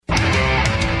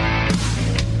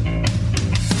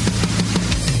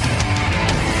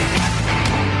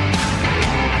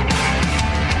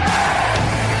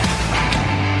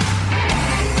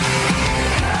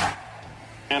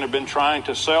been trying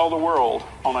to sell the world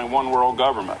on a one-world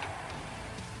government.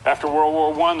 After World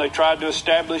War I, they tried to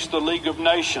establish the League of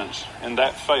Nations, and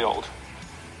that failed.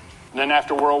 And then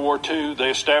after World War II, they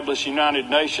established the United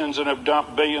Nations and have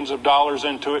dumped billions of dollars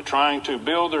into it, trying to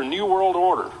build their new world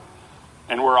order.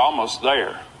 And we're almost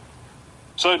there.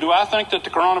 So do I think that the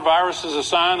coronavirus is a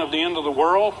sign of the end of the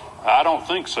world? I don't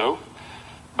think so.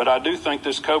 But I do think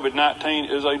this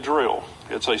COVID-19 is a drill.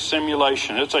 It's a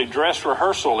simulation. It's a dress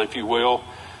rehearsal, if you will,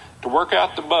 to work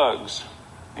out the bugs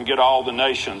and get all the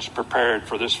nations prepared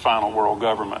for this final world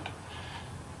government.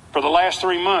 For the last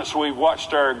 3 months, we've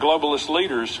watched our globalist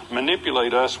leaders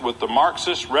manipulate us with the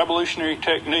Marxist revolutionary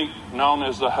technique known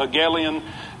as the Hegelian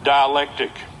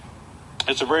dialectic.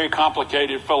 It's a very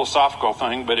complicated philosophical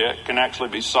thing, but it can actually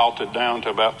be salted down to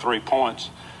about 3 points.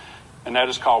 And that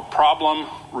is called problem,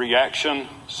 reaction,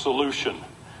 solution.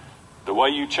 The way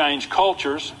you change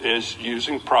cultures is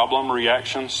using problem,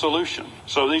 reaction, solution.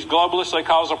 So these globalists, they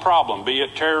cause a problem, be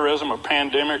it terrorism or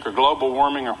pandemic or global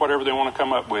warming or whatever they want to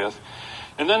come up with.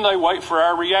 And then they wait for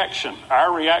our reaction.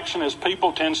 Our reaction as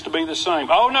people tends to be the same.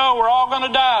 Oh no, we're all going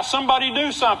to die. Somebody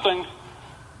do something.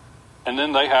 And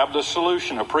then they have the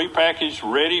solution, a prepackaged,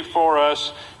 ready for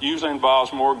us, usually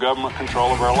involves more government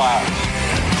control of our lives.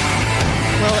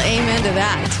 Well, amen to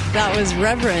that. That was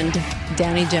Reverend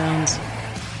Danny Jones.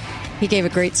 He gave a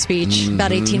great speech,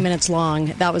 about 18 minutes long.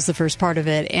 That was the first part of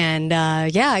it. And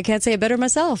I can't say it better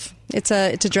myself. It's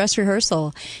a dress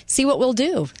rehearsal. See what we'll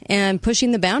do and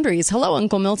pushing the boundaries. Hello,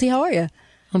 Uncle Milty. How are you?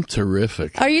 I'm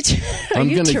terrific. Are you? I'm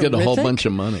going to get a whole bunch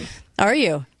of money. Are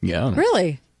you? Yeah.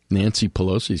 Really? Nancy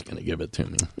Pelosi's going to give it to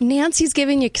me. Nancy's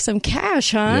giving you some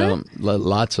cash, huh? Yeah,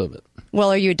 lots of it.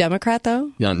 Well, are you a Democrat,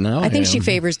 though? Yeah, no. I think she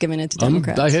favors giving it to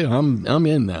Democrats. I'm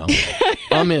in now.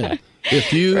 I'm in.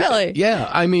 If you really, yeah,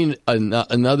 I mean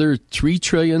another $3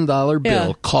 trillion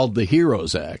bill called the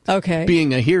Heroes Act. Okay,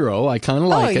 being a hero, I kind of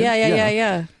like it.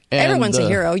 Yeah. Everyone's a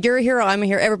hero. You're a hero. I'm a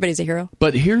hero. Everybody's a hero.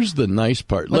 But here's the nice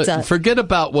part. What's that? Forget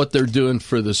about what they're doing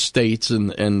for the states and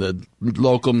the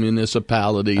local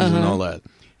municipalities and all that.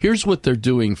 Here's what they're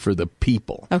doing for the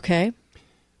people. Okay.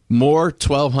 More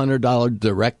 $1,200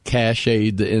 direct cash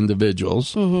aid to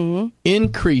individuals,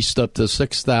 increased up to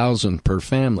 $6,000 per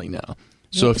family now.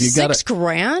 So if you got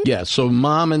 $6,000, yeah. So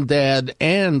mom and dad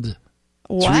and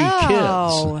 3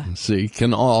 kids,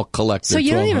 can all collect. So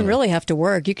you don't even really have to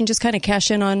work. You can just kind of cash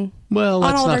in on. Well,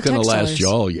 that's not going to last you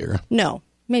all year. No,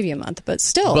 maybe a month, but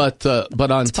still. But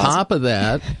on top of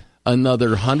that,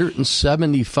 another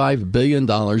 $175 billion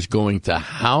going to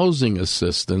housing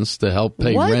assistance to help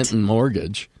pay rent and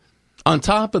mortgage. On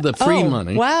top of the free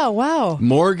money. Wow.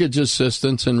 Mortgage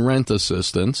assistance and rent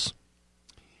assistance.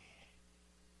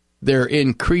 They're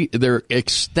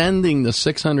extending the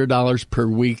 $600 per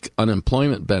week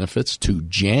unemployment benefits to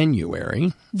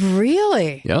January.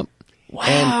 Really? Yep.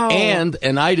 Wow.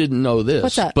 And I didn't know this.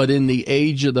 What's that? But in the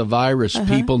age of the virus,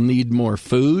 people need more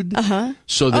food.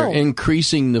 So they're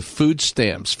increasing the food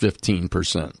stamps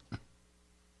 15%.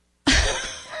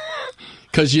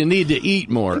 Because you need to eat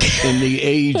more in the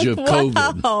age of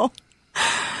COVID. Wow.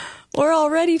 We're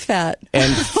already fat.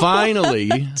 And finally,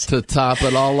 to top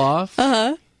it all off,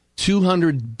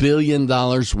 $200 billion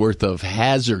worth of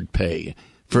hazard pay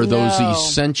for those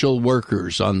essential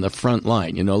workers on the front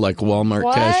line, like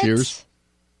Walmart cashiers.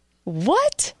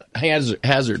 What?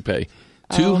 Hazard pay.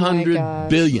 $200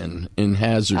 billion in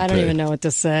hazard pay. I don't even know what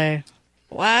to say.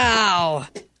 Wow.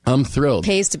 I'm thrilled.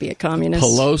 Pays to be a communist.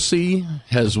 Pelosi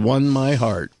has won my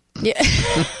heart. Yeah.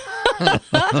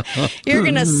 You're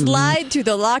going to slide through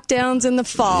the lockdowns in the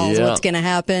fall is what's going to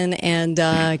happen and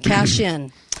cash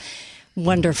in.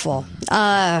 Wonderful.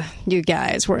 You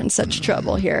guys, we're in such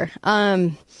trouble here.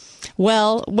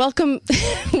 Well, welcome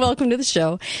to the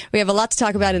show. We have a lot to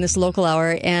talk about in this local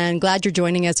hour, and glad you're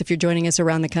joining us if you're joining us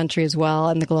around the country as well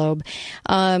and the globe.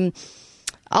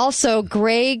 Also,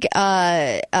 Greg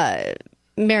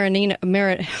Maranino, I'm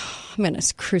going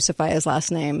to crucify his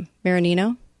last name.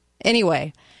 Maranino?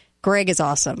 Anyway, Greg is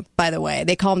awesome, by the way.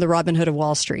 They call him the Robin Hood of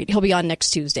Wall Street. He'll be on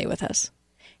next Tuesday with us.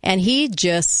 And he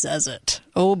just says it.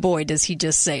 Oh boy, does he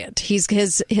just say it. His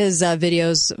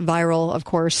videos viral, of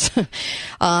course.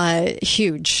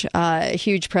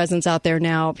 Huge presence out there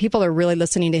now. People are really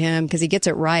listening to him because he gets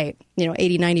it right,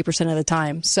 80-90% of the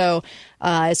time. So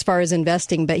as far as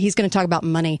investing, but he's going to talk about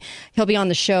money. He'll be on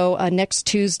the show next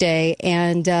Tuesday,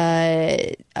 and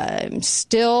Judy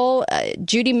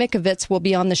Mikovits will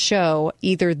be on the show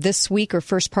either this week or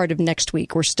first part of next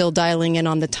week. We're still dialing in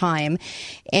on the time,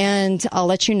 and I'll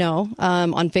let you know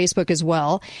on Facebook as well.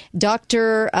 well.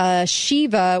 Dr.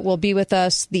 Shiva will be with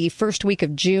us the first week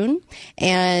of June,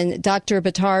 and Dr.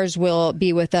 Batars will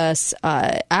be with us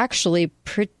actually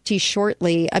pretty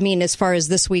shortly. I mean, as far as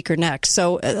this week or next.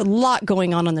 So a lot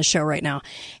going on the show right now,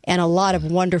 and a lot of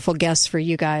wonderful guests for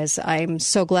you guys. I'm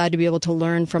so glad to be able to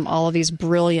learn from all of these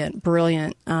brilliant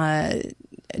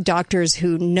doctors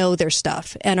who know their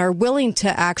stuff and are willing to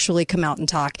actually come out and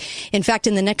talk. In fact,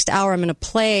 in the next hour, I'm going to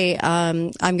play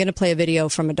a video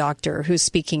from a doctor who's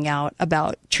speaking out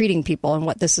about treating people and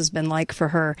what this has been like for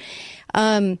her.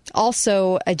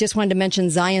 Also, I just wanted to mention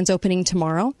Zion's opening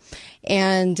tomorrow.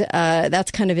 And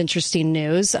that's kind of interesting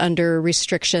news. Under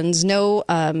restrictions, no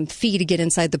fee to get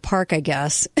inside the park, I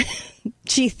guess.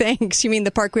 Gee, thanks. You mean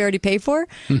the park we already pay for?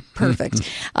 Perfect.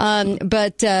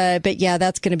 But yeah,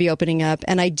 that's going to be opening up.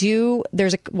 And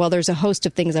there's a host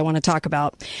of things I want to talk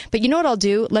about. But you know what I'll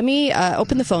do? Let me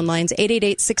open the phone lines,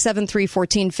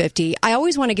 888-673-1450. I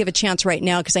always want to give a chance right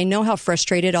now because I know how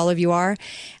frustrated all of you are.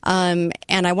 And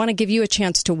I want to give you a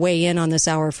chance to weigh in on this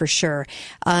hour for sure.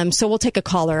 So we'll take a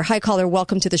caller. Hi, caller.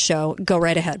 Welcome to the show. Go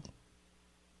right ahead.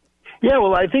 Yeah,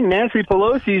 well, I think Nancy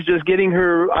Pelosi's just getting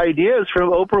her ideas from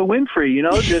Oprah Winfrey,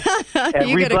 just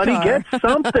everybody gets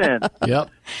something. Yep.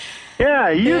 Yeah,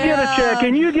 you get a check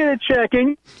and you get a check.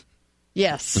 And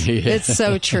yes, it's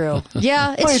so true.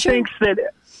 Yeah, it's true.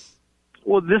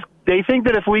 They think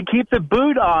that if we keep the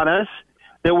boot on us,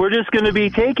 that we're just going to be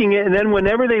taking it, and then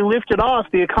whenever they lift it off,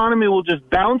 the economy will just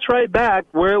bounce right back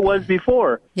where it was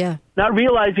before. Yeah. Not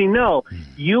realizing, no,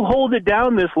 you hold it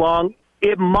down this long,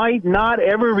 it might not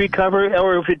ever recover,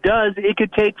 or if it does, it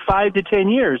could take 5 to 10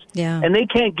 years. Yeah. And they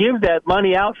can't give that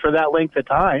money out for that length of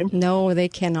time. No, they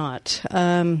cannot.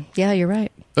 Yeah, you're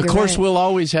right. Of course, we'll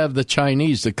always have the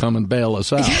Chinese to come and bail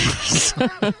us out.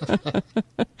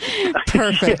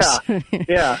 Perfect.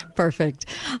 Yeah. Perfect.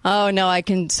 Oh, no, I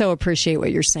can so appreciate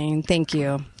what you're saying. Thank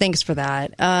you. Thanks for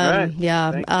that. Right.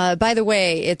 Yeah. By the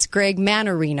way, it's Greg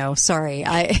Manarino. Sorry,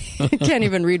 I can't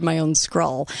even read my own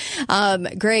scroll.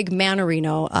 Greg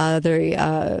Manarino,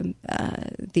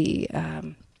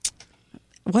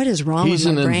 what is wrong with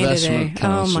my brain today?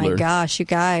 Counselor. Oh, my gosh, you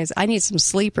guys. I need some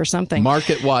sleep or something.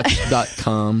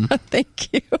 Marketwatch.com.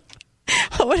 Thank you.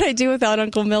 What would I do without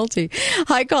Uncle Milty?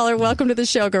 Hi, caller. Welcome to the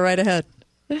show. Go right ahead.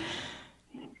 Yeah,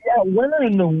 where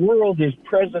in the world is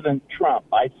President Trump?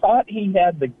 I thought he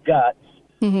had the guts.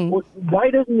 Mm-hmm. Why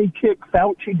doesn't he kick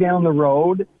Fauci down the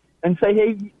road and say,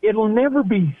 hey, it'll never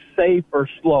be safe or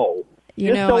slow?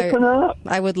 Just open up.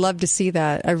 I would love to see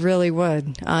that. I really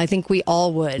would. I think we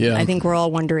all would. Yeah. I think we're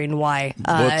all wondering why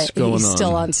What's going he's on?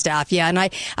 Still on staff. Yeah, and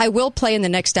I will play in the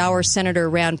next hour Senator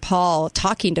Rand Paul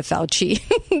talking to Fauci,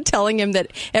 telling him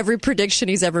that every prediction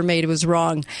he's ever made was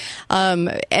wrong. And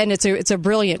it's a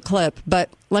brilliant clip. But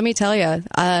let me tell you,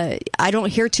 I don't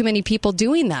hear too many people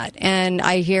doing that. And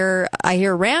I hear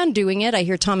Rand doing it. I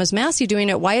hear Thomas Massie doing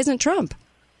it. Why isn't Trump?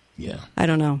 Yeah. I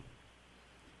don't know.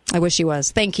 I wish he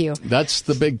was. Thank you. That's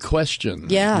the big question.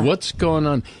 Yeah. What's going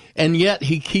on? And yet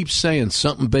he keeps saying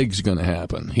something big's going to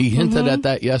happen. He hinted at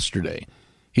that yesterday.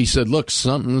 He said, look,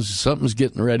 something's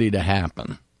getting ready to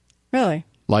happen. Really?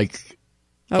 Like,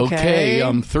 okay,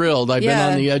 I'm thrilled. I've been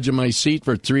on the edge of my seat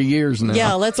for 3 years now.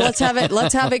 Yeah, let's have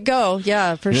it go.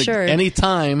 Yeah, for sure.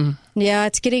 Anytime. Yeah,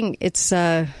 it's getting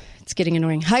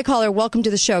annoying. Hi, caller. Welcome to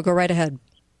the show. Go right ahead.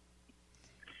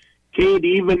 Kate,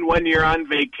 even when you're on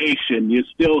vacation, you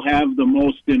still have the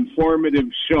most informative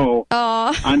show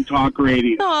on talk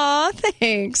radio. Aw,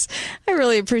 thanks. I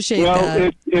really appreciate that.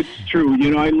 Well, it's true.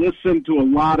 I listen to a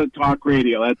lot of talk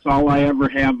radio. That's all I ever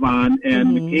have on.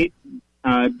 And the Kate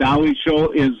Dalley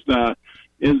Show is the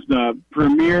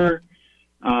premier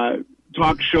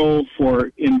talk show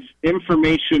for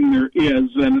information there is.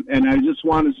 And I just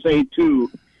want to say, too,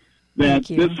 that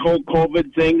this whole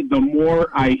COVID thing, the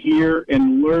more I hear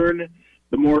and learn,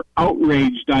 the more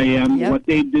outraged I am what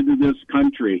they did to this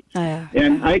country.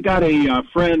 And I got a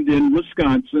friend in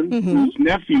Wisconsin whose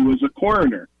nephew was a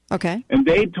coroner. Okay. And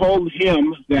they told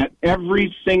him that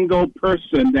every single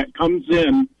person that comes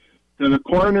in to the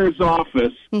coroner's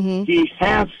office, he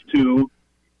has to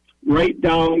write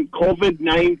down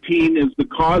COVID-19 is the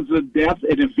cause of death,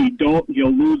 and if he don't,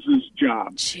 he'll lose his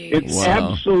job. Jeez. It's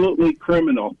absolutely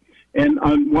criminal. And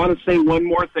I want to say one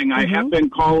more thing. I have been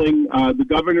calling the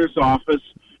governor's office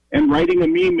and writing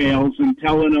them emails and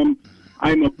telling them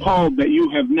I'm appalled that you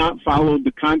have not followed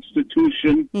the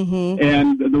Constitution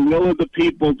and the will of the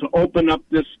people to open up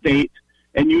this state,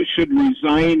 and you should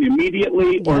resign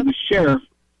immediately or the sheriff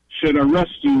should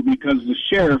arrest you because the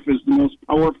sheriff is the most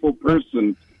powerful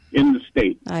person in the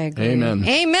state. I agree. Amen.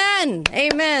 Amen.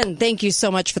 Amen. Thank you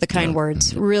so much for the kind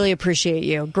words. Really appreciate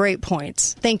you. Great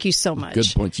points. Thank you so much.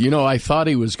 Good points. You know, I thought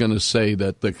he was going to say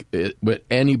that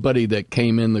anybody that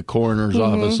came in the coroner's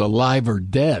office, alive or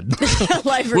dead,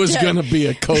 was going to be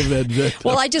a COVID victim.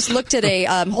 Well, I just looked at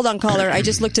hold on, caller. I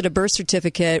just looked at a birth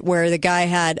certificate where the guy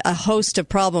had a host of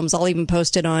problems. I'll even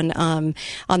post it on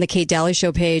the Kate Daly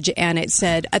Show page, and it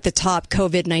said at the top,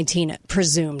 COVID-19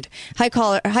 presumed. Hi,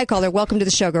 caller. Welcome to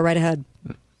the show. Go right ahead.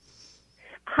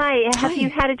 Hi. Have you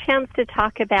had a chance to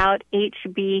talk about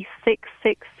HB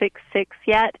 6666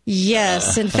 yet?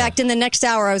 Yes. In fact, in the next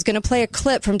hour, I was going to play a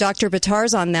clip from Dr.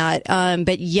 Batars on that.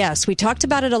 But yes, we talked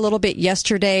about it a little bit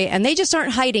yesterday, and they just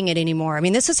aren't hiding it anymore. I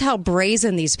mean, this is how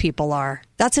brazen these people are.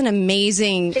 That's an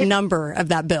amazing number of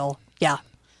that bill. Yeah.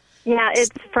 Yeah, it's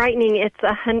frightening.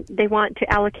 They want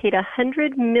to allocate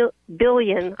 $100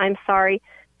 billion,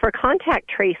 for contact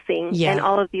tracing and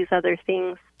all of these other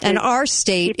things. And our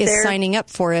state is signing up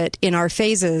for it in our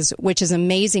phases, which is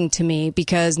amazing to me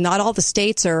because not all the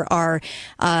states are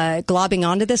globbing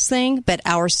onto this thing, but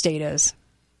our state is.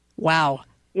 Wow.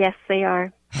 Yes, they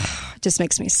are. It just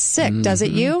makes me sick. Does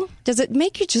it you? Does it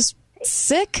make you just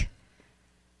sick?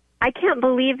 I can't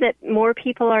believe that more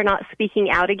people are not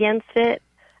speaking out against it.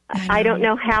 I don't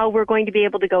know how we're going to be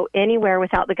able to go anywhere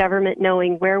without the government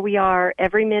knowing where we are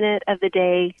every minute of the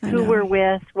day, who we're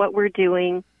with, what we're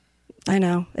doing. I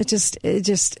know.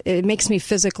 It makes me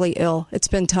physically ill. It's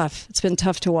been tough. It's been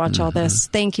tough to watch all this.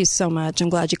 Thank you so much.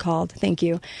 I'm glad you called. Thank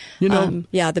you. You know,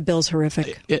 the bill's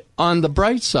horrific. On the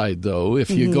bright side, though, if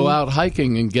you go out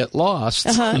hiking and get lost,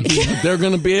 they're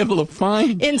going to be able to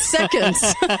find in seconds.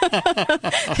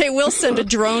 They will send a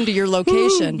drone to your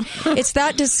location. It's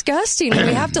that disgusting.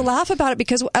 We have to laugh about it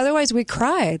because otherwise we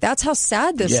cry. That's how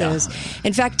sad this is.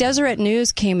 In fact, Deseret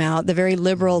News came out, the very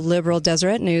liberal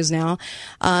Deseret News now.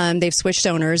 They've switched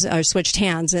owners, or switched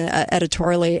hands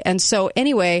editorially. And so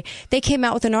anyway, they came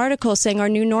out with an article saying our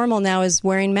new normal now is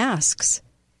wearing masks.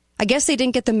 I guess they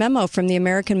didn't get the memo from the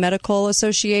American Medical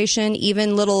Association.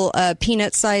 Even little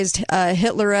peanut-sized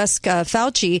Hitler-esque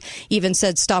Fauci even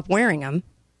said stop wearing them.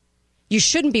 You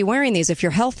shouldn't be wearing these if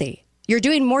you're healthy. You're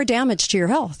doing more damage to your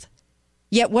health.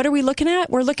 Yet what are we looking at?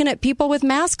 We're looking at people with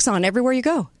masks on everywhere you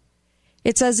go.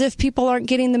 It's as if people aren't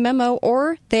getting the memo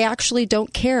or they actually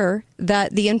don't care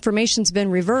that the information's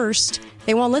been reversed.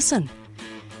 They won't listen.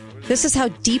 This is how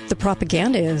deep the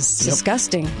propaganda is. It's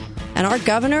disgusting. And our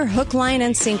governor, hook, line,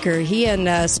 and sinker. He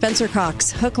and Spencer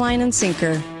Cox, hook, line, and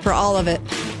sinker for all of it.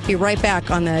 Be right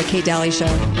back on the Kate Daly Show.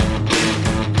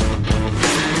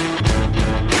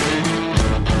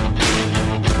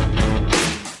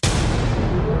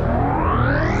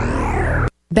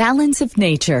 Balance of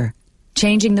Nature.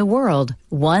 Changing the world,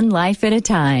 one life at a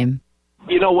time.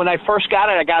 You know, when I first got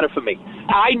it, I got it for me.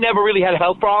 I never really had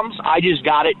health problems. I just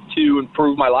got it to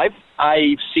improve my life.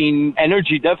 I've seen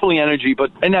definitely energy,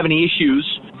 but didn't have any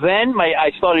issues. Then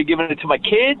I started giving it to my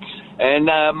kids, and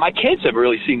my kids have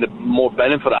really seen the more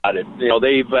benefit out of it. You know,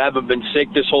 they haven't been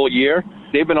sick this whole year.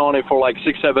 They've been on it for like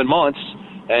 6-7 months,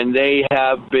 and they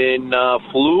have been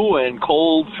flu and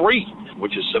cold free,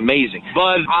 which is amazing.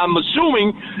 But I'm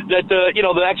assuming that the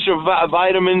extra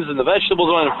vitamins and the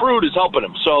vegetables and the fruit is helping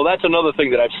them. So that's another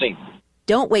thing that I've seen.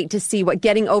 Don't wait to see what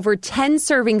getting over 10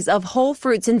 servings of whole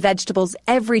fruits and vegetables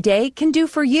every day can do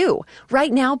for you.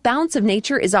 Right now, Balance of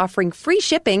Nature is offering free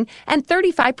shipping and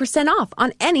 35% off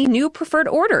on any new preferred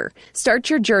order. Start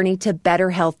your journey to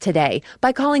better health today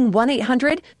by calling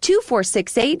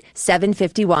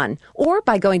 1-800-2468-751 or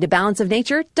by going to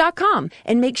balanceofnature.com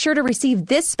and make sure to receive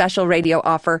this special radio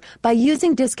offer by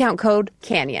using discount code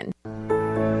CANYON.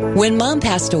 When Mom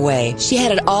passed away, she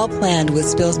had it all planned with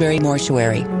Spilsbury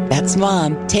Mortuary. That's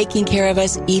Mom taking care of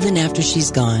us even after she's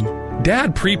gone.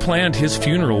 Dad pre-planned his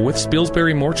funeral with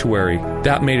Spilsbury Mortuary.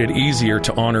 That made it easier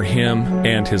to honor him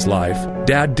and his life.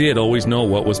 Dad did always know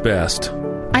what was best.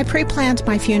 I pre-planned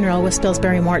my funeral with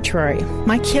Spilsbury Mortuary.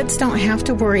 My kids don't have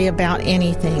to worry about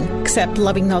anything except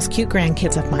loving those cute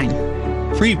grandkids of mine.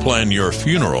 Pre-plan your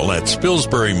funeral at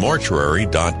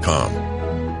SpilsburyMortuary.com.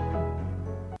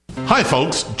 Hi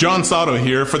folks, John Sato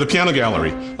here for the Piano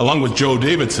Gallery. Along with Joe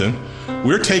Davidson,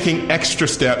 we're taking extra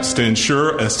steps to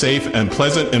ensure a safe and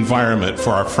pleasant environment for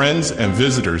our friends and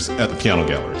visitors at the Piano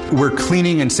Gallery. We're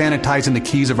cleaning and sanitizing the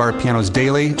keys of our pianos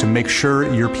daily to make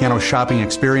sure your piano shopping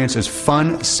experience is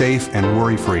fun, safe, and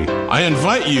worry-free. I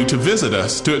invite you to visit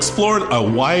us to explore a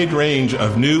wide range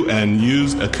of new and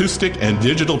used acoustic and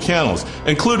digital pianos,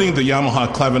 including the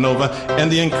Yamaha Clavinova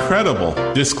and the incredible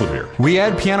Disclavier. We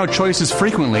add piano choices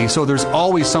frequently, so there's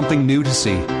always something new to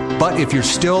see. But if you're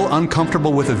still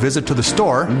uncomfortable with a visit to the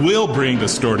store, we'll bring the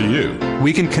store to you.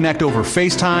 We can connect over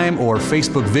FaceTime or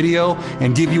Facebook video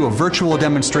and give you a virtual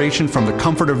demonstration from the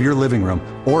comfort of your living room.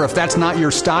 Or if that's not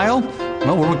your style,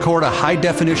 well, we'll record a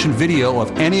high-definition video of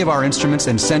any of our instruments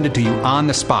and send it to you on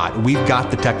the spot. We've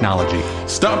got the technology.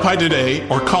 Stop by today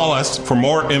or call us for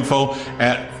more info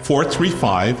at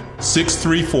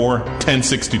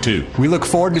 435-634-1062. We look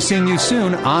forward to seeing you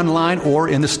soon, online or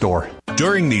in the store.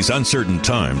 During these uncertain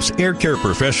times, Air Care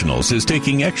Professionals is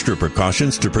taking extra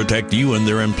precautions to protect you and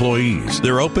their employees.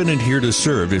 They're open and here to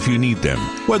serve if you need them.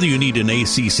 Whether you need an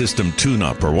AC system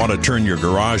tune-up or want to turn your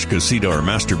garage, casita, or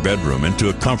master bedroom into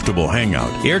a comfortable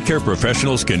hangout, Air Care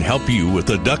Professionals can help you with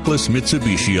the ductless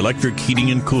Mitsubishi electric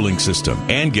heating and cooling system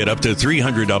and get up to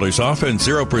 $300 off and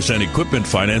 0% equipment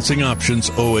financing options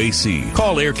OAC.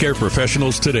 Call Air Care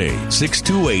Professionals today,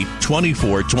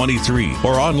 628-2423,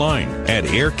 or online at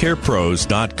aircarepros.com.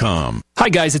 Hi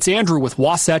guys, it's Andrew with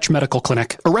Wasatch Medical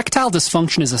Clinic. Erectile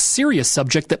dysfunction is a serious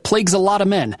subject that plagues a lot of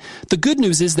men. The good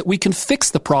news is that we can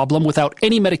fix the problem without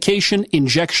any medication,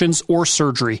 injections, or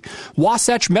surgery.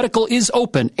 Wasatch Medical is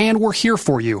open and we're here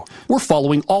for you. We're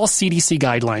following all CDC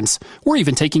guidelines. We're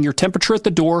even taking your temperature at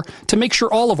the door to make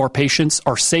sure all of our patients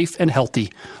are safe and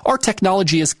healthy. Our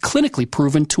technology is clinically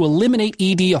proven to eliminate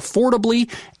ED affordably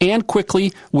and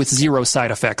quickly with zero side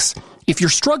effects. If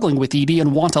you're struggling with ED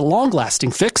and want a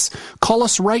long-lasting fix, call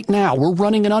us right now. We're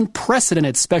running an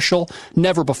unprecedented special,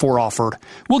 never before offered.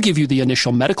 We'll give you the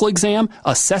initial medical exam,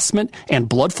 assessment, and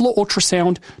blood flow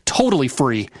ultrasound totally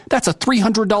free. That's a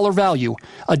 $300 value.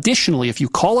 Additionally, if you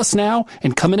call us now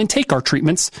and come in and take our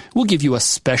treatments, we'll give you a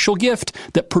special gift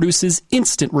that produces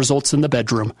instant results in the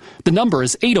bedroom. The number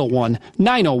is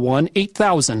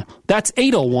 801-901-8000. That's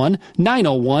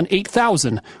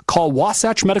 801-901-8000. Call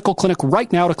Wasatch Medical Clinic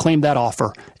right now to claim that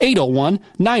offer.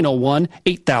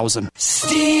 801-901-8000.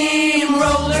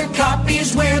 Steamroller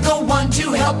Copies, we're the one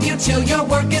to help you till your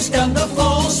work is done. The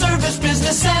full service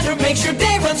business center makes your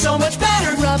day run so much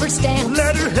better. Rubber stamps,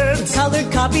 letterheads,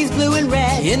 colored copies, blue and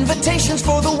red, invitations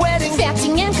for the wedding,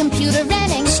 faxing and computer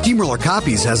renting. Steamroller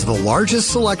Copies has the largest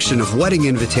selection of wedding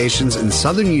invitations in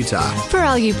southern Utah. For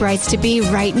all you brides-to-be,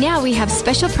 right now we have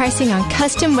special pricing on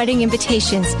custom wedding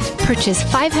invitations. Purchase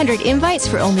 500 invites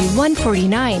for only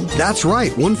 $149. That's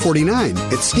right, $149.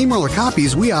 At Steamroller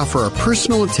Copies, we offer our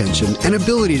personal attention and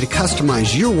ability to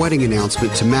customize your wedding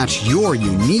announcement to match your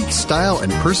unique style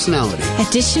and personality.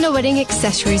 Additional wedding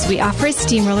accessories we offer at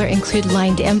Steamroller include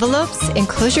lined envelopes,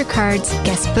 enclosure cards,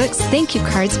 guest books, thank you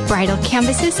cards, bridal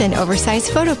canvases, and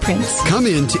oversized photo prints. Come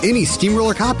in to any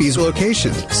Steamroller Copies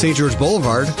location, St. George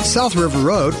Boulevard, South River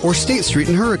Road, or State Street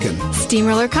in Hurricane.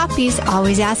 Steamroller Copies,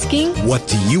 always asking, what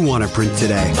do you want to print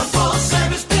today? The full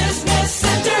service business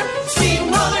center,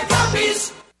 Steamroller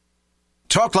Copies.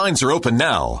 Talk lines are open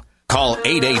now. Call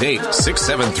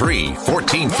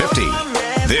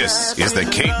 888-673-1450. This is the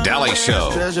Kate Daly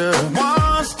Show.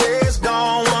 One stays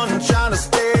gone, one trying to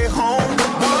stay home.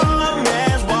 One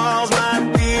man's walls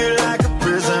might feel like a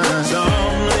prison.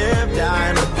 Some live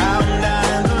dying, I'm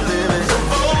dying to live it. Some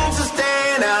folks are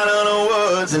staying out of the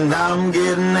woods, and I'm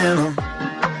getting in them.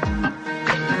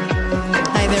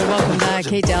 Hi there, welcome back.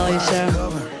 Kate Daly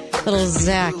Show. Little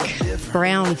Zach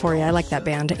Brown for you. I like that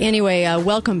band. Anyway,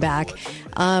 welcome back.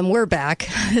 We're back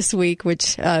this week,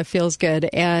 which feels good.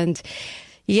 And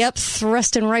yep,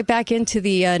 thrusting right back into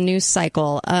the news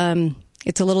cycle.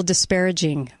 It's a little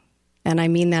disparaging, and I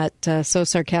mean that so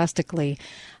sarcastically.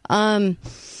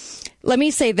 Let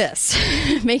me say this.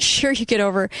 Make sure you get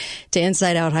over to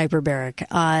Inside Out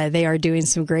Hyperbaric. They are doing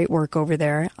some great work over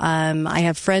there. I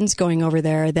have friends going over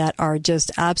there that are just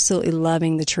absolutely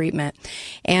loving the treatment.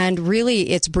 And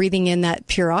really, it's breathing in that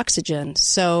pure oxygen.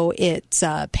 So it's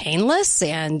painless,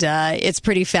 and it's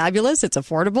pretty fabulous. It's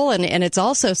affordable, and it's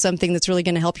also something that's really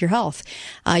going to help your health.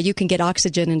 You can get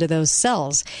oxygen into those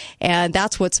cells, and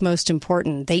that's what's most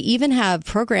important. They even have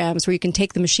programs where you can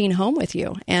take the machine home with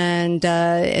you and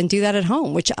do that at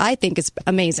home, which I think is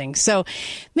amazing. So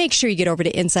make sure you get over to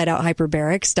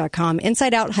InsideOutHyperbarics.com,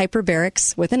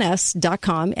 InsideOutHyperbarics with an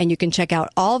S.com, and you can check out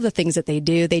all of the things that they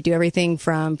do. They do everything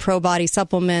from pro body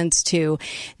supplements to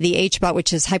the HBOT,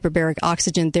 which is hyperbaric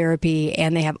oxygen therapy,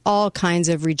 and they have all kinds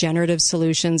of regenerative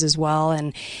solutions as well.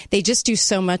 And they just do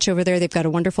so much over there. They've got a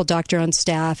wonderful doctor on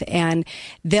staff, and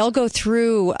they'll go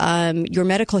through your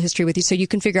medical history with you so you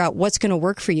can figure out what's going to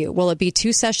work for you. Will it be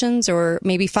 2 sessions or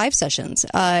maybe 5 sessions?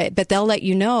 But but they'll let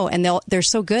you know, and they're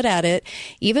so good at it.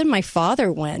 Even my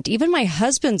father went. Even my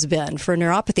husband's been for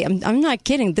neuropathy. I'm not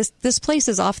kidding. This place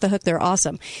is off the hook. They're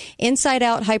awesome.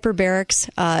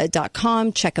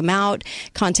 InsideOutHyperbarics.com. Check them out.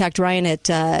 Contact Ryan at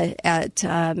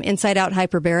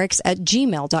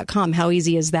InsideOutHyperbarics@gmail.com. How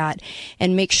easy is that?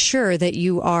 And make sure that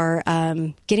you are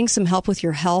getting some help with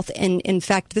your health. And in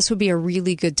fact, this would be a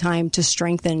really good time to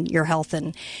strengthen your health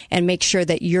and make sure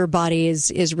that your body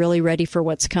is really ready for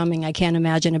what's coming. I can't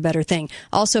imagine a better thing.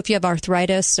 Also, if you have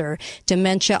arthritis or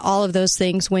dementia, all of those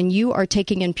things, when you are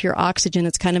taking in pure oxygen,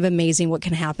 it's kind of amazing what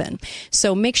can happen.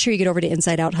 So make sure you get over to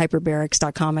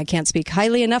InsideOutHyperbarics.com. I can't speak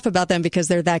highly enough about them because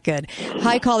they're that good.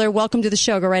 Hi, caller. Welcome to the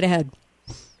show. Go right ahead.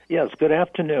 Yes, good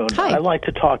afternoon. Hi. I'd like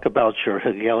to talk about your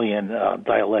Hegelian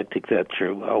dialectic that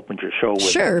you opened your show with.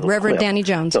 Sure, Reverend clip. Danny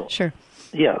Jones. So, sure.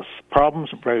 Yes, problems,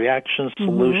 reactions,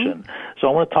 solution. So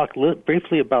I want to talk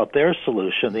briefly about their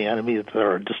solution, the enemies that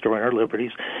are destroying our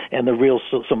liberties, and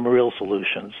some real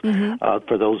solutions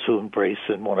for those who embrace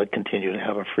and want to continue to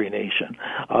have a free nation.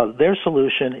 Their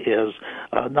solution is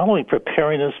not only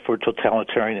preparing us for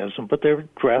totalitarianism, but they're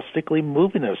drastically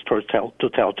moving us towards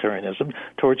totalitarianism,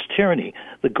 towards tyranny.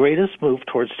 The greatest move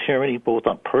towards tyranny, both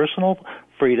on personal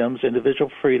freedoms, individual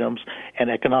freedoms, and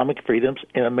economic freedoms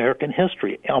in American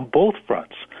history on both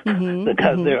fronts,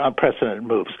 because they're unprecedented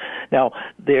moves. Now,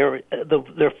 they're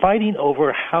fighting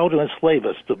over how to enslave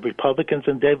us, the Republicans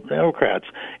and Democrats,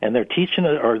 and they're teaching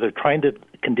us, or they're trying to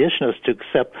condition us to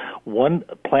accept one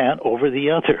plan over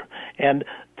the other. And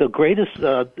the greatest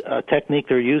technique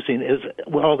they're using is,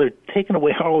 well, they're taking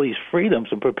away all these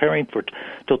freedoms and preparing for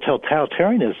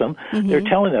totalitarianism. They're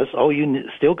telling us, oh, you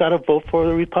still got to vote for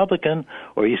the Republican,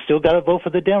 or you still got to vote for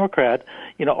the Democrat.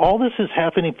 You know, all this is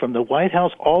happening from the White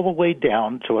House all the way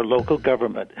down to a local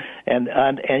government, and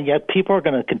yet people are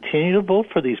going to continue to vote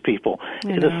for these people.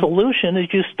 The solution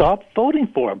is you stop voting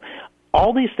for them.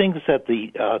 All these things that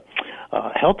the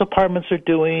health departments are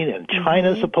doing and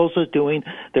China is supposedly doing,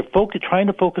 they're trying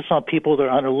to focus on people that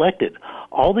are unelected.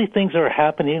 All these things that are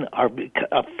happening are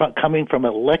coming from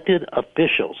elected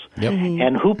officials.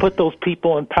 And who put those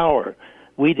people in power?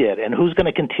 We did. And who's going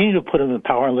to continue to put them in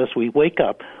power unless we wake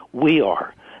up? We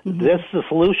are. That's the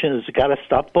solution, is you got to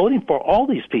stop voting for all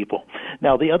these people.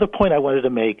 Now, the other point I wanted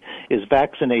to make is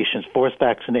vaccinations, forced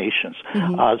vaccinations.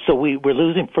 So we're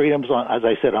losing freedoms, as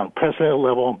I said, on unprecedented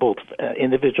level on both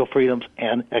individual freedoms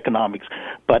and economics.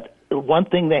 But one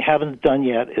thing they haven't done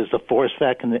yet is the forced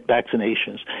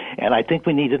vaccinations. And I think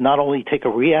we need to not only take a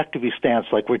reactive stance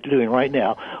like we're doing right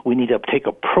now, we need to take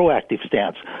a proactive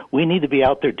stance. We need to be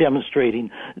out there demonstrating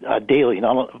daily,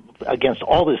 not against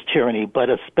all this tyranny, but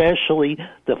especially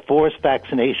the forced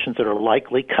vaccinations that are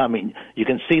likely coming. You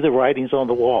can see the writings on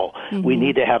the wall. We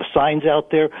need to have signs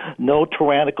out there. No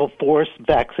tyrannical forced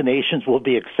vaccinations will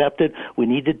be accepted. We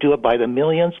need to do it by the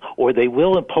millions, or they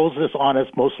will impose this on us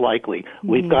most likely.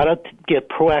 We've got to get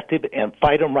proactive and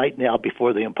fight them right now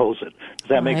before they impose it. Does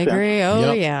that make sense? I agree.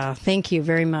 Oh, yeah. Thank you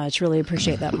very much. Really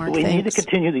appreciate that, Mark. We need to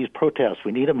continue these protests.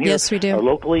 We need them here. Yes, we do.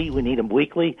 Locally. We need them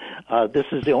weekly. This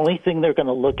is the only thing they're going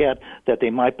to look at that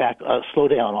they might slow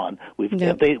down on.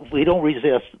 If we don't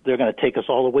resist, they're going to take us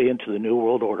all the way into the New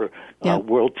World Order,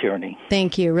 world tyranny.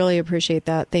 Thank you. Really appreciate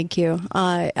that. Thank you.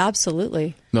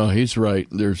 Absolutely. No, he's right.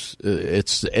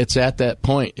 It's at that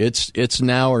point. It's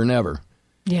now or never.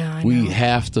 Yeah, I know. We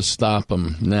have to stop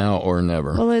them now or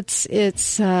never. Well, it's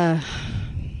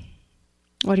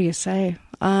what do you say?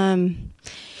 Back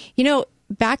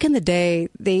in the day,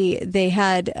 they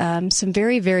had some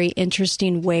very, very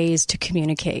interesting ways to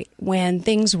communicate when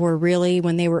things were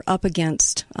when they were up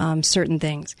against certain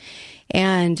things.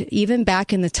 And even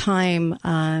back in the time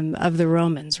of the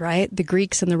Romans, right? The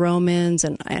Greeks and the Romans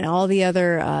and all the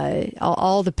other,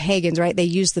 all the pagans, right? They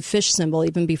used the fish symbol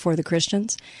even before the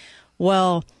Christians.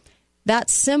 Well, that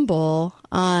symbol,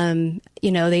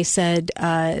 they said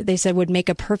would make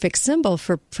a perfect symbol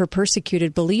for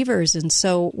persecuted believers. And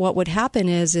so what would happen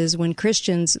is when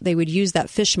Christians, they would use that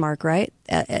fish mark, right,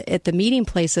 at the meeting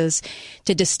places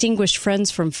to distinguish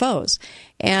friends from foes.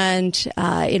 And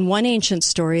in one ancient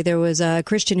story, there was a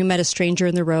Christian who met a stranger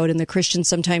in the road, and the Christian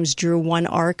sometimes drew one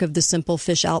arc of the simple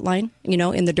fish outline,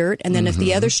 in the dirt. And then if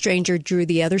the other stranger drew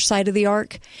the other side of the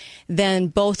arc, then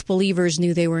both believers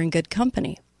knew they were in good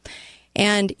company.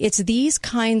 And it's these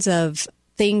kinds of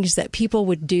things that people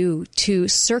would do to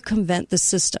circumvent the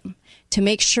system, to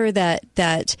make sure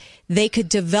that they could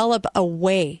develop a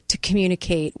way to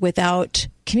communicate without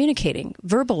communicating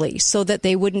verbally, so that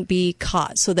they wouldn't be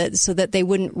caught, so that they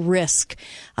wouldn't risk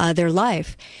their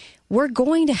life. We're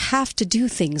going to have to do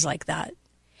things like that.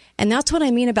 And that's what I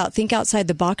mean about think outside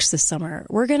the box this summer.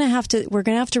 We're going to have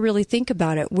to really think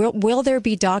about it. Will there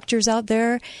be doctors out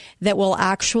there that will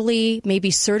actually maybe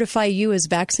certify you as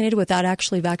vaccinated without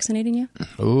actually vaccinating you?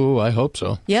 Oh, I hope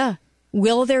so. Yeah.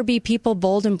 Will there be people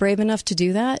bold and brave enough to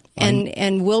do that?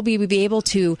 And will we be able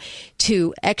to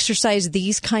exercise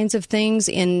these kinds of things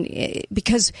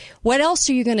because what else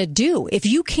are you going to do? If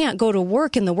you can't go to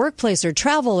work in the workplace or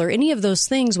travel or any of those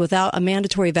things without a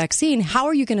mandatory vaccine, how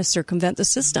are you going to circumvent the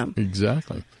system?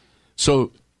 Exactly.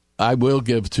 So I will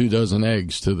give 2 dozen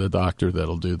eggs to the doctor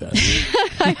that'll do that.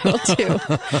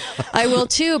 I will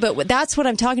too. But that's what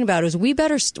I'm talking about is we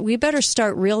better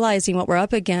start realizing what we're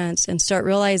up against and start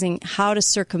realizing how to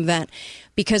circumvent,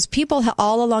 because people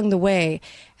all along the way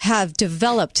have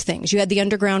developed things. You had the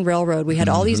Underground Railroad. We had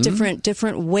all these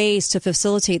different ways to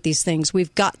facilitate these things.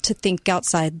 We've got to think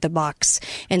outside the box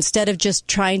instead of just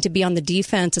trying to be on the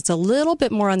defense. It's a little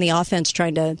bit more on the offense,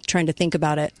 trying to think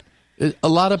about it. A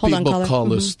lot of people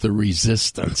call us the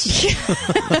resistance.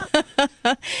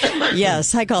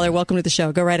 Yes. Hi, caller. Welcome to the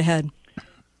show. Go right ahead.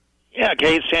 Yeah,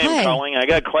 Kate, Sam calling. I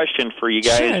got a question for you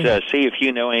guys. Sure. See if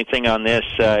you know anything on this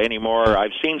anymore.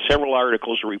 I've seen several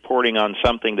articles reporting on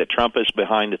something that Trump is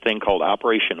behind, a thing called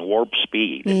Operation Warp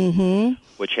Speed,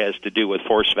 which has to do with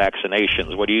forced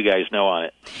vaccinations. What do you guys know on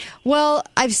it? Well,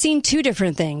 I've seen 2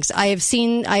 different things. I have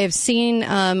seen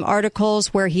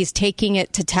articles where he's taking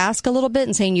it to task a little bit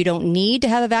and saying you don't need to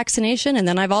have a vaccination, and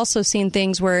then I've also seen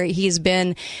things where he's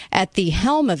been at the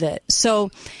helm of it. So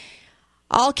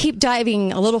I'll keep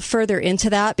diving a little further into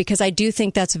that, because I do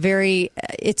think that's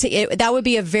that would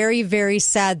be a very, very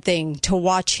sad thing to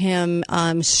watch him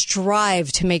strive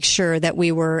to make sure that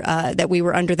we were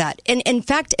under that. And in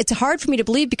fact, it's hard for me to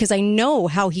believe, because I know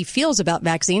how he feels about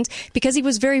vaccines, because he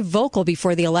was very vocal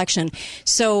before the election.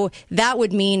 So that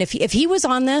would mean if he was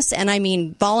on this, and I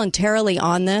mean voluntarily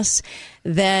on this,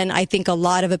 then I think a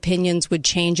lot of opinions would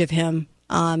change of him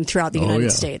throughout the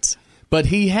United States. But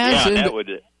he has. Yeah,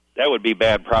 that would be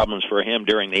bad problems for him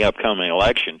during the upcoming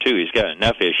election too. He's got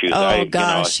enough issues.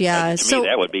 Yeah. To me,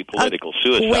 that would be political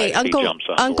suicide. Wait, if he jumps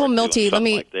on Uncle board Milty,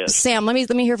 Sam, let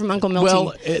me hear from Uncle Milty.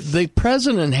 Well, the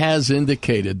president has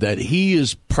indicated that he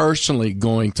is personally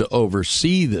going to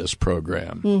oversee this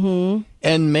program.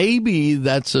 And maybe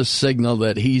that's a signal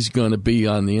that he's going to be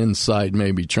on the inside,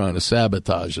 maybe trying to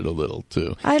sabotage it a little,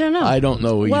 too. I don't know. I don't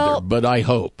know either, but I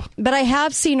hope. But I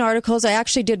have seen articles. I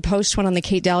actually did post one on the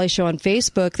Kate Daly Show on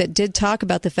Facebook that did talk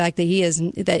about the fact that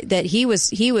he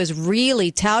was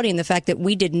really touting the fact that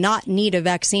we did not need a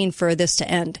vaccine for this to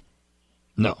end.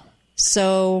 No.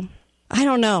 So I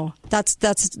don't know. That's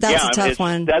a tough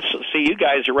one. See, you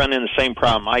guys are running the same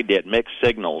problem I did, mixed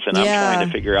signals, and I'm trying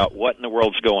to figure out what in the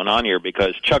world's going on here,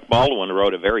 because Chuck Baldwin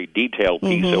wrote a very detailed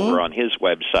piece over on his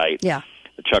website,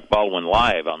 the Chuck Baldwin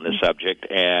Live, on this subject,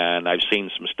 and I've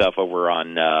seen some stuff over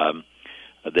on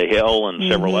The Hill and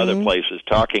several other places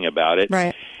talking about it.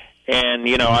 Right. And,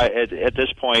 at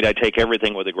this point, I take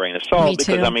everything with a grain of salt,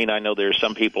 because, I know there's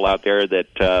some people out there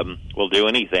that will do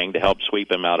anything to help sweep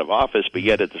him out of office, but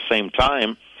yet at the same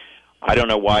time, I don't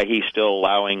know why he's still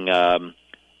allowing,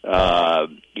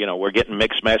 we're getting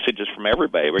mixed messages from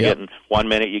everybody. We're getting, one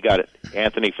minute you got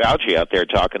Anthony Fauci out there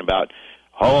talking about,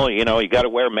 you got to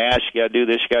wear a mask, you got to do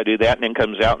this, you got to do that, and then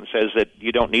comes out and says that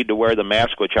you don't need to wear the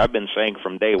mask, which I've been saying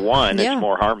from day one. It's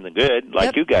more harm than good,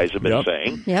 like you guys have been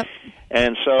saying.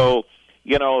 And so,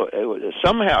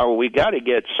 somehow we got to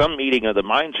get some meeting of the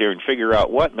minds here and figure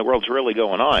out what in the world's really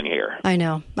going on here. I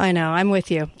know. I'm with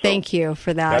you. Thank you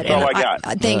for that. That's all I got.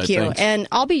 Thank you. Thanks. And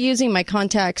I'll be using my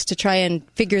contacts to try and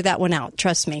figure that one out,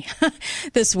 trust me,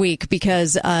 this week,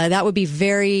 because that would be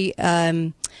very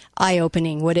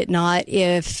eye-opening, would it not,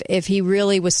 if he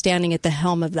really was standing at the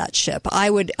helm of that ship. I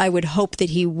would hope that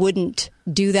he wouldn't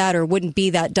do that, or wouldn't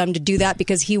be that dumb to do that,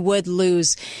 because he would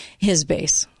lose his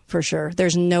base. For sure.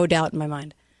 There's no doubt in my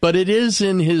mind. But it is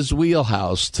in his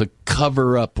wheelhouse to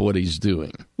cover up what he's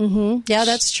doing. Yeah,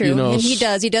 that's true. And he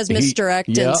does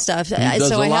misdirect and stuff. So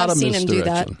I have seen him do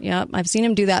that. Yeah, I've seen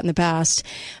him do that in the past.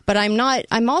 But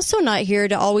I'm also not here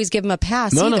to always give him a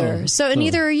pass either. So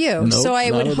neither are you. Nope, so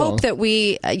I would hope all. that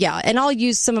we, and I'll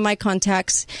use some of my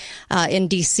contacts in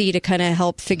D.C. to kind of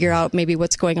help figure out maybe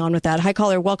what's going on with that. Hi,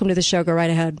 caller. Welcome to the show. Go right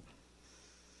ahead.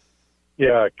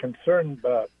 Yeah, concerned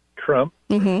about Trump.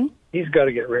 He's got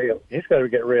to get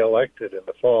reelected in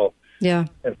the fall. Yeah,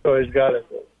 and so he's got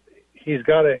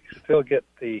to still get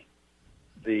the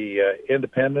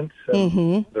independents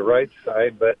and the right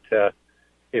side. But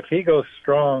if he goes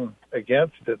strong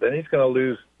against it, then he's going to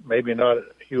lose. Maybe not.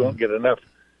 He won't get enough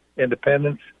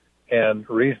independents and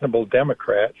reasonable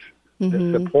Democrats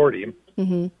that support him.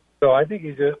 So I think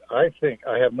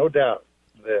I have no doubt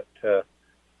that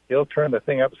he'll turn the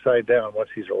thing upside down once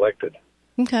he's elected.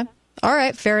 Okay. All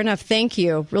right. Fair enough. Thank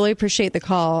you. Really appreciate the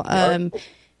call.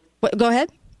 Go ahead.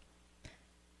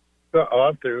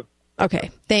 I'm through.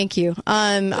 Okay. Thank you.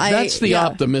 That's the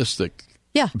optimistic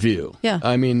view. Yeah.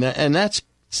 I mean, and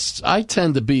I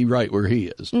tend to be right where he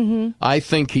is. Mm-hmm. I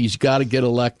think he's got to get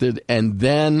elected, and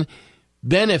then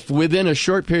if within a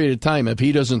short period of time, if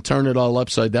he doesn't turn it all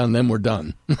upside down, then we're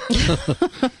done.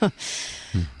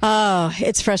 Oh,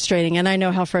 it's frustrating, and I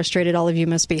know how frustrated all of you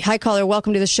must be. Hi, caller.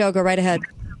 Welcome to the show. Go right ahead.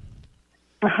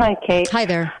 Hi, Kate. Hi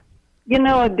there. You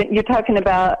know, you're talking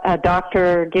about a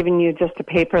doctor giving you just a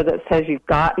paper that says you've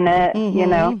gotten it, you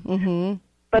know. Mm-hmm.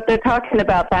 But they're talking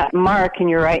about that mark in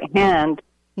your right hand.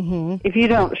 Mm-hmm. If you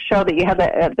don't show that you have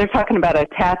that, they're talking about a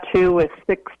tattoo with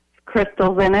 6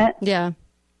 crystals in it. Yeah.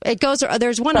 It goes.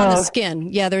 There's one on the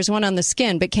skin. Yeah, there's one on the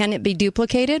skin, but can it be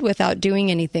duplicated without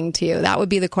doing anything to you? That would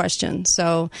be the question.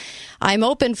 So, I'm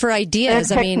open for ideas.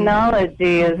 Their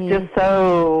technology is just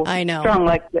so strong.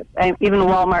 Like even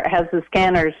Walmart has the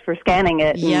scanners for scanning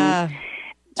it. Yeah,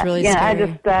 it's really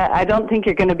scary. I don't think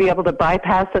you're going to be able to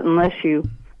bypass it unless you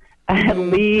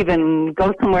leave and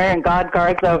go somewhere and God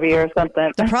guards over you or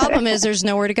something. The problem is there's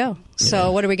nowhere to go.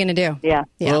 So what are we going to do? Yeah.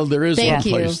 Well, there is Thank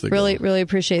one place you. to Really, go. really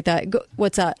appreciate that.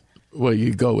 What's that? Well,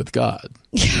 you go with God.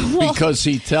 Because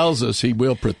he tells us he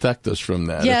will protect us from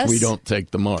that if we don't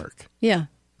take the mark. Yeah.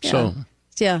 So,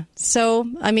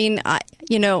 I mean,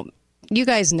 you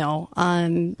guys know,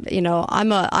 I'm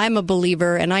a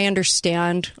believer, and I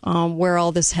understand where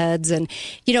all this heads. And,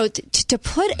 to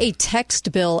put a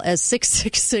text bill as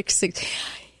 6666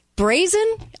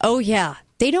 brazen, oh, yeah,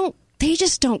 they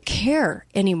just don't care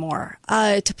anymore.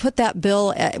 To put that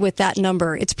bill with that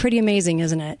number, it's pretty amazing,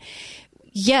 isn't it?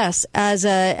 Yes, as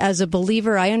a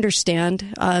believer, I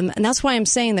understand. And that's why I'm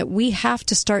saying that we have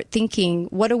to start thinking,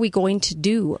 what are we going to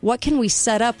do? What can we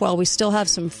set up while we still have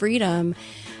some freedom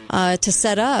to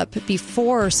set up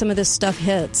before some of this stuff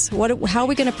hits? How are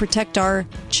we going to protect our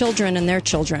children and their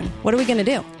children? What are we going to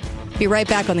do? Be right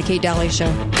back on the Kate Daly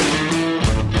Show.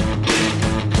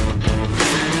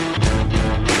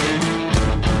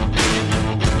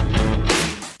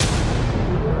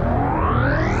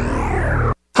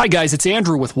 Hi guys, it's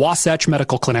Andrew with Wasatch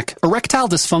Medical Clinic. Erectile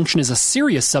dysfunction is a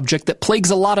serious subject that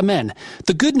plagues a lot of men.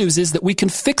 The good news is that we can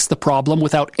fix the problem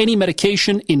without any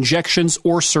medication, injections,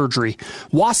 or surgery.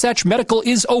 Wasatch Medical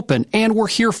is open and we're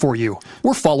here for you.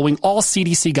 We're following all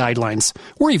CDC guidelines.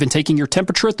 We're even taking your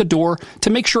temperature at the door to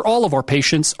make sure all of our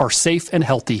patients are safe and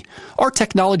healthy. Our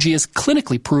technology is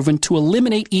clinically proven to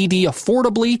eliminate ED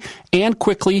affordably and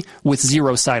quickly with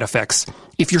 0 side effects.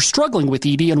 If you're struggling with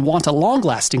ED and want a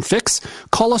long-lasting fix,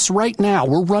 call us right now.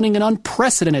 We're running an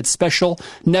unprecedented special,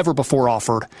 never before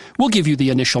offered. We'll give you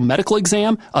the initial medical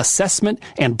exam, assessment,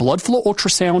 and blood flow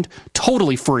ultrasound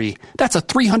totally free. That's a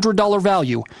 $300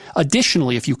 value.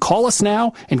 Additionally, if you call us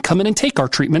now and come in and take our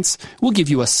treatments, we'll give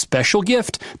you a special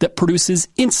gift that produces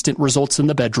instant results in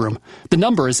the bedroom. The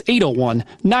number is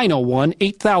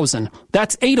 801-901-8000.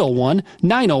 That's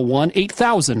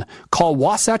 801-901-8000. Call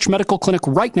Wasatch Medical Clinic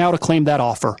right now to claim that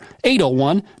offer.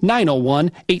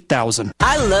 801-901-8000.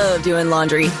 I love doing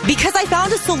laundry because I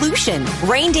found a solution.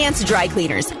 Rain Dance Dry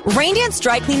Cleaners. Rain Dance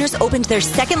Dry Cleaners opened their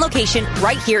second location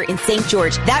right here in St.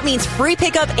 George. That means free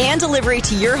pickup and delivery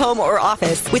to your home or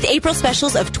office with April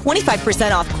specials of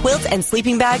 25% off quilts and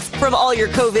sleeping bags from all your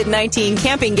COVID-19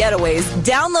 camping getaways.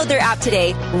 Download their app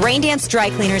today. Rain Dance Dry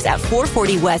Cleaners at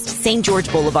 440 West St.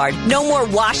 George Boulevard. No more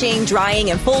washing,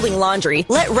 drying, and folding laundry.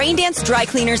 Let Rain Dance Dry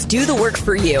Cleaners do the work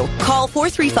for you. Call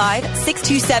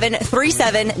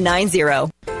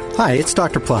 435-627-3790. Hi, it's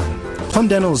Dr. Plum. Plum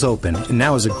Dental is open, and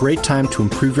now is a great time to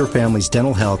improve your family's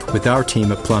dental health with our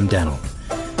team at Plum Dental.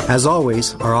 As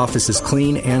always, our office is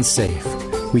clean and safe.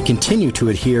 We continue to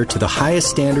adhere to the highest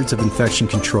standards of infection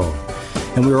control,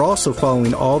 and we are also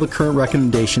following all the current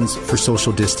recommendations for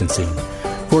social distancing.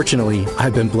 Fortunately,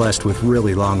 I've been blessed with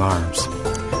really long arms.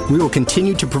 We will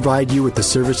continue to provide you with the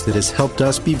service that has helped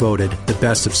us be voted the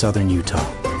best of Southern Utah.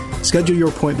 Schedule your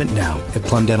appointment now at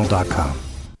plumdental.com.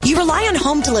 You rely on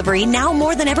home delivery now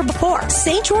more than ever before.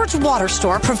 St. George Water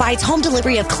Store provides home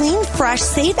delivery of clean, fresh,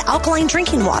 safe, alkaline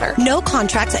drinking water. No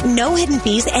contracts, no hidden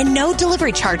fees, and no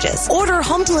delivery charges. Order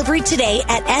home delivery today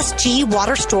at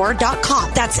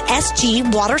sgwaterstore.com. That's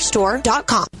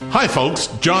sgwaterstore.com. Hi, folks.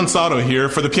 John Sato here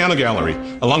for the Piano Gallery.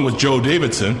 Along with Joe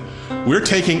Davidson, we're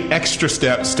taking extra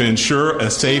steps to ensure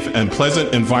a safe and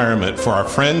pleasant environment for our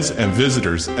friends and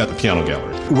visitors at the Piano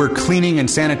Gallery. We're cleaning and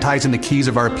sanitizing the keys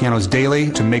of our pianos daily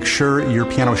to make sure your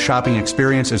piano shopping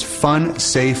experience is fun,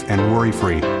 safe, and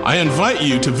worry-free. I invite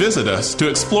you to visit us to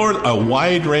explore a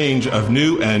wide range of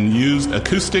new and used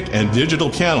acoustic and digital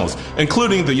pianos,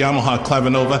 including the Yamaha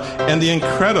Clavinova and the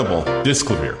incredible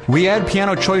Disclavier. We add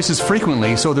piano choices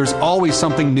frequently, so there's always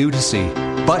something new to see.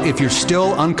 But if you're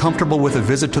still uncomfortable with a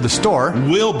visit to the store,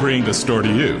 we'll bring the store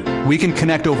to you. We can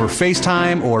connect over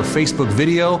FaceTime or Facebook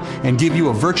video and give you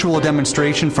a virtual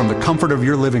demonstration from the comfort of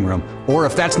your living room. Or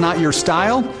if that's not your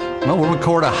style, well, we'll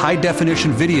record a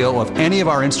high-definition video of any of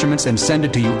our instruments and send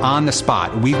it to you on the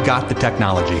spot. We've got the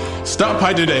technology. Stop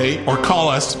by today or call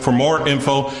us for more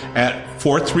info at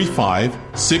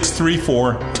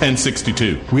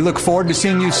 435-634-1062. We look forward to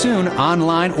seeing you soon,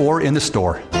 online or in the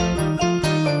store.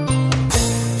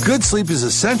 Good sleep is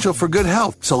essential for good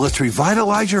health, so let's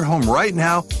revitalize your home right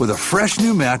now with a fresh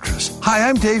new mattress. Hi,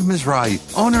 I'm Dave Mizrahi,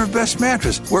 owner of Best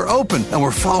Mattress. We're open and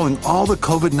we're following all the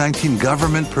COVID-19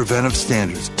 government preventive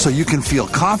standards, so you can feel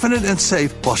confident and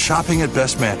safe while shopping at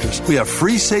Best Mattress. We have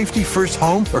free safety first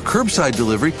home or curbside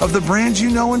delivery of the brands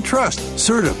you know and trust.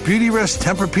 Serta, Beautyrest,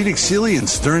 Tempur-Pedic, Sealy, and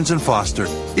Stearns & Foster.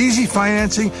 Easy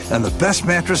financing and the Best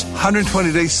Mattress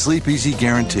 120-day sleep easy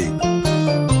guarantee.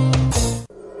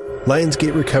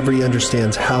 Lionsgate Recovery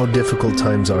understands how difficult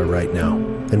times are right now,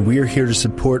 and we are here to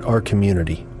support our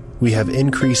community. We have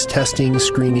increased testing,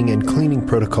 screening, and cleaning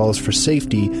protocols for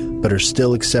safety, but are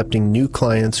still accepting new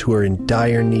clients who are in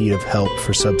dire need of help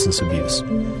for substance abuse.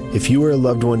 If you or a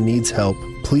loved one needs help,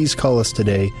 please call us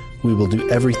today. We will do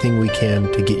everything we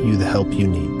can to get you the help you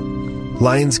need.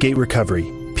 Lionsgate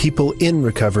Recovery. People in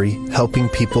recovery, helping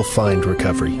people find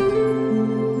recovery.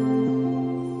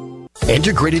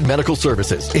 Integrated Medical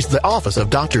Services is the office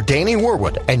of Dr. Danny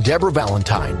Warwood and Deborah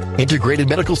Valentine. Integrated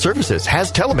Medical Services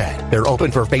has telemed. They're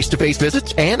open for face-to-face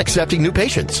visits and accepting new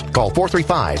patients. Call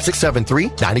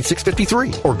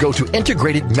 435-673-9653 or go to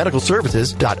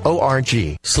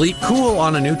integratedmedicalservices.org. Sleep cool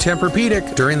on a new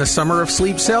Tempur-Pedic during the Summer of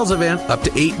Sleep sales event. Up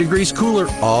to 8 degrees cooler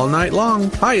all night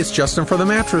long. Hi, it's Justin for the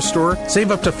Mattress Store.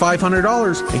 Save up to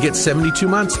 $500 and get 72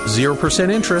 months,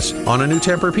 0% interest on a new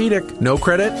Tempur-Pedic. No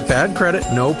credit, bad credit,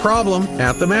 no problem.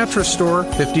 At the Mattress Store,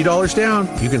 $50 down.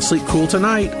 You can sleep cool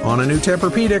tonight on a new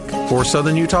Tempur-Pedic. 4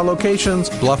 Southern Utah locations: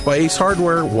 Bluff by Ace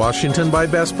Hardware, Washington by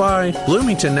Best Buy,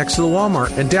 Bloomington next to the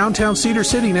Walmart, and downtown Cedar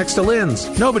City next to Lynn's.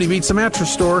 Nobody beats the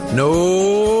Mattress Store.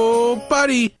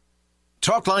 Nobody.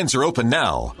 Talk lines are open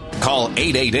now. Call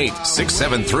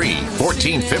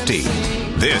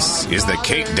 888-673-1450. This is the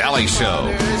Kate Daly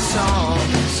Show.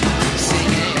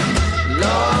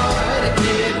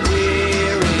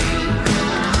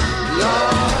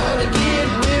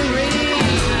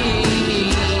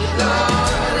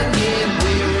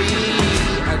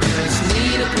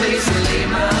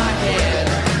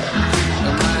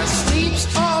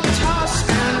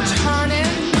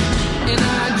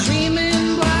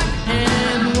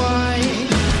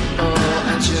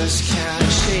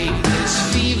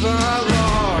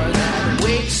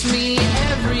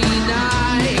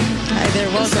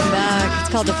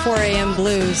 Called the 4 a.m.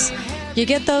 blues. You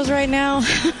get those right now?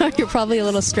 You're probably a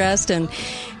little stressed, and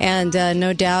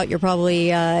no doubt you're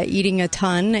probably eating a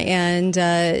ton, and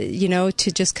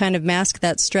to just kind of mask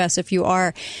that stress. If you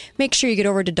are, make sure you get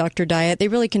over to Dr. Diet. They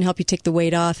really can help you take the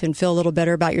weight off and feel a little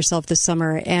better about yourself this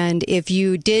summer. And if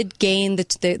you did gain the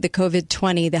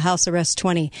COVID-20, the house arrest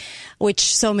 20, which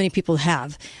so many people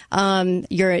have,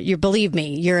 you're believe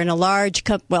me, you're in a large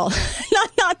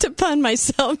not to pun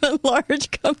myself, a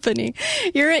large company.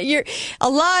 You're a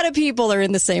lot of people are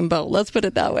in the same boat. Let's put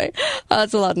it that way.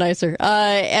 It's a lot nicer.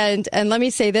 And let me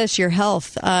say this: your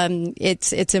health.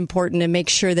 It's important to make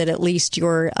sure that at least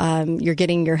you're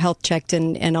getting your health checked,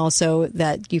 and also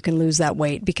that you can lose that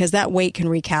weight, because that weight can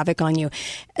wreak havoc on you,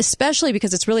 especially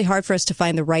because it's really hard for us to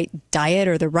find the right diet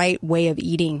or the right way of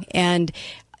eating, and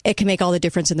it can make all the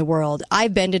difference in the world.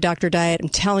 I've been to Dr. Diet. I'm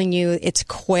telling you, it's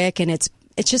quick, and it's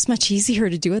just much easier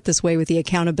to do it this way with the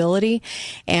accountability.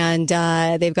 And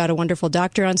they've got a wonderful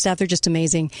doctor on staff. They're just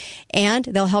amazing. And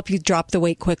they'll help you drop the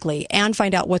weight quickly and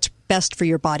find out what's best for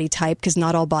your body type, because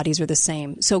not all bodies are the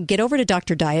same. So get over to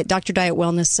Dr. Diet, Dr. Diet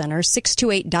Wellness Center.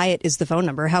 628-DIET is the phone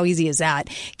number. How easy is that?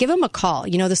 Give them a call.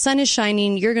 You know, the sun is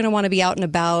shining. You're going to want to be out and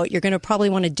about. You're going to probably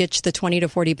want to ditch the 20 to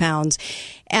 40 pounds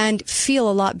and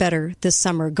feel a lot better this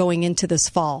summer going into this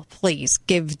fall. Please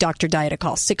give Dr. Diet a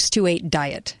call.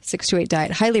 628-DIET.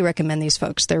 628-DIET. Highly recommend these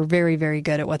folks. They're very, very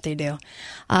good at what they do.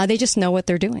 They just know what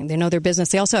they're doing. They know their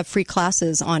business. They also have free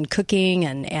classes on cooking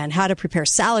and how to prepare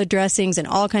salad dressings and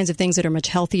all kinds of things things that are much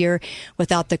healthier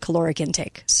without the caloric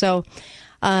intake. So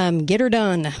get her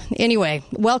done. Anyway,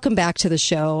 welcome back to the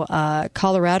show.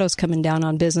 Colorado's coming down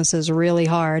on businesses really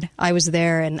hard. I was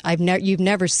there, and you've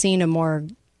never seen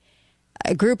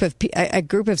a group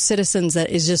of citizens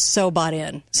that is just so bought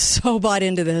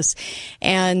into this,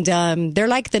 and they're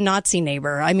like the Nazi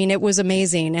neighbor. I mean, it was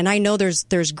amazing, and I know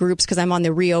there's groups, because I'm on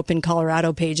the Reopen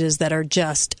Colorado pages, that are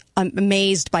just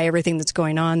amazed by everything that's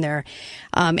going on there,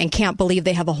 and can't believe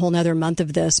they have a whole nother month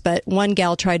of this. But one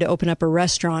gal tried to open up a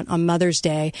restaurant on Mother's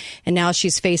Day, and now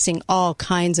she's facing all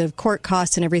kinds of court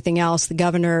costs and everything else. The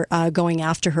governor going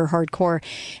after her hardcore,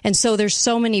 and so there's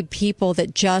so many people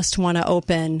that just want to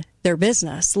open their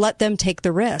business. Let them take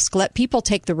the risk. Let people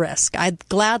take the risk. I'd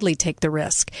gladly take the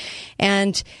risk.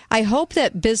 And I hope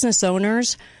that business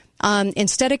owners,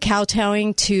 instead of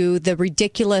kowtowing to the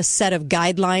ridiculous set of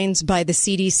guidelines by the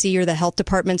CDC or the health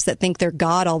departments that think they're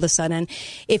God all of a sudden,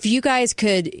 if you guys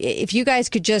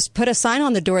could just put a sign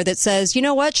on the door that says, you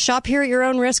know what, shop here at your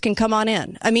own risk and come on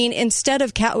in. I mean, instead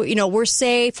of we're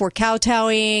safe, we're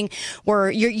kowtowing,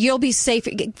 you'll be safe.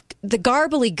 The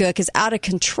gobbledygook is out of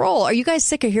control. Are you guys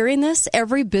sick of hearing this?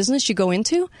 Every business you go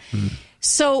into?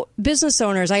 So business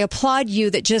owners, I applaud you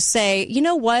that just say, you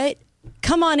know what?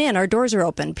 Come on in. Our doors are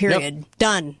open, period. Yep.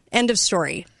 Done. End of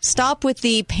story. Stop with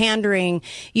the pandering.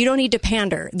 You don't need to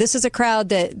pander. This is a crowd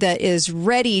that is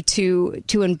ready to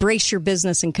embrace your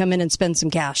business and come in and spend some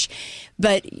cash.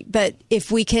 But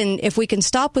if we can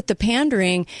stop with the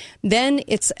pandering, then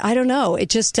I don't know. It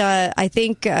just, I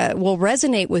think, will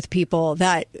resonate with people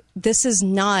that this is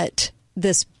not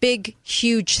this big,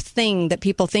 huge thing that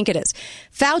people think it is.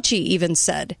 Fauci even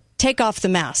said, take off the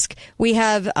mask. We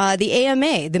have the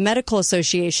AMA, the Medical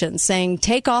Association, saying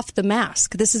take off the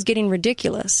mask. This is getting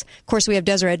ridiculous. Of course, we have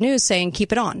Deseret News saying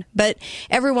keep it on. But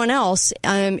everyone else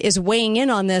is weighing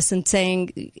in on this and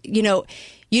saying, you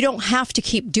don't have to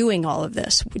keep doing all of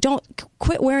this. Don't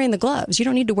quit wearing the gloves. You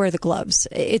don't need to wear the gloves.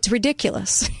 It's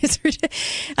ridiculous.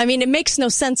 I mean, it makes no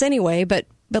sense anyway. But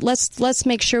let's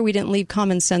make sure we didn't leave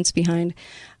common sense behind.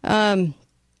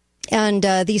 And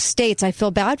these states, I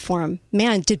feel bad for them.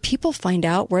 Man, did people find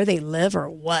out where they live or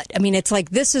what? I mean, it's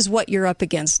like this is what you're up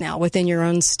against now within your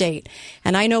own state.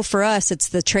 And I know for us, it's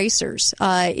the tracers.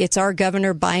 It's our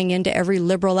governor buying into every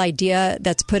liberal idea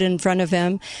that's put in front of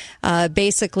him.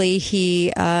 Basically,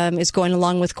 he is going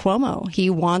along with Cuomo. He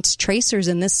wants tracers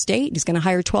in this state. He's going to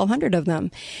hire 1,200 of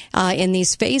them in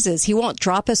these phases. He won't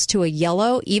drop us to a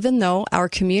yellow, even though our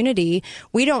community,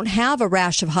 we don't have a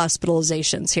rash of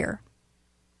hospitalizations here.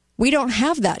 We don't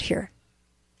have that here.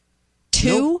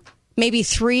 2, maybe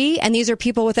 3, and these are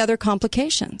people with other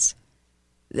complications.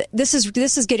 This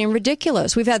is getting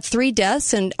ridiculous. We've had 3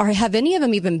 deaths, and have any of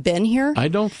them even been here? I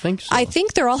don't think so. I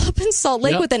think they're all up in Salt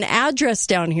Lake with an address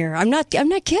down here. I'm not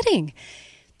kidding.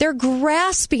 They're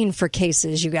grasping for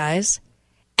cases, you guys.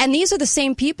 And these are the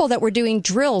same people that were doing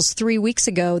drills 3 weeks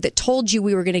ago that told you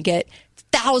we were going to get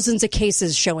thousands of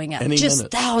cases showing up.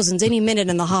 Thousands any minute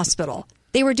in the hospital.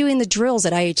 They were doing the drills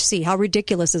at IHC. How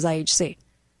ridiculous is IHC?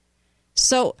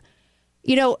 So,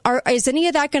 is any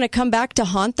of that going to come back to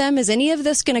haunt them? Is any of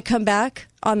this going to come back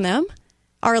on them?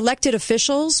 Our elected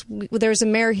officials, there's a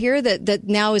mayor here that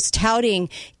now is touting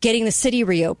getting the city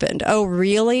reopened. Oh,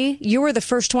 really? You were the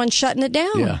first one shutting it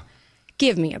down. Yeah.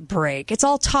 Give me a break. It's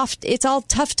all tough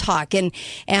talk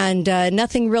and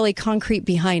nothing really concrete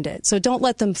behind it. So don't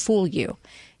let them fool you.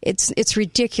 It's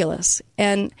ridiculous.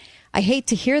 And I hate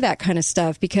to hear that kind of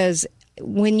stuff, because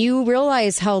when you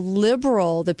realize how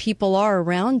liberal the people are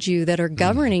around you that are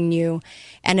governing you,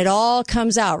 and it all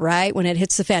comes out, right? When it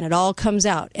hits the fan, it all comes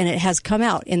out, and it has come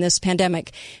out in this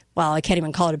pandemic. Well, I can't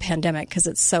even call it a pandemic because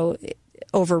it's so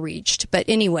overreached. But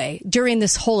anyway, during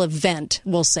this whole event,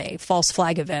 we'll say false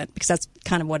flag event, because that's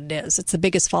kind of what it is. It's the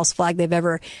biggest false flag they've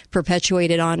ever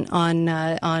perpetuated on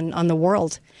the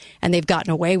world, and they've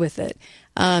gotten away with it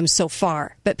so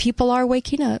far. But people are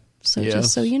waking up. So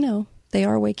just so you know, they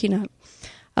are waking up.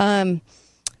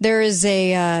 There is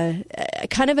a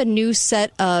kind of a new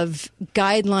set of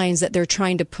guidelines that they're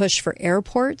trying to push for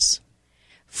airports,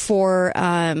 for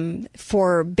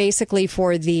basically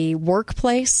for the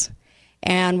workplace.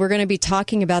 And we're going to be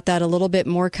talking about that a little bit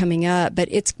more coming up. But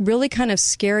it's really kind of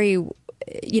scary.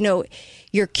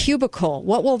 Your cubicle,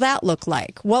 what will that look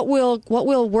like? What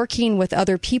will working with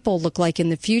other people look like in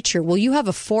the future? Will you have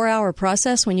a 4-hour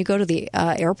process when you go to the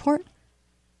airport?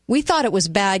 We thought it was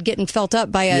bad getting felt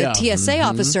up by a TSA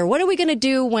officer. What are we going to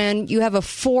do when you have a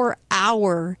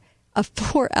 4-hour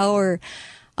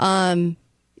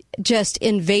just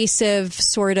invasive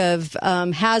sort of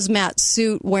hazmat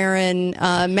suit wearing,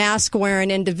 mask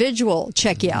wearing individual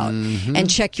check you out and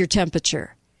check your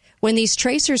temperature? when these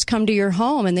tracers come to your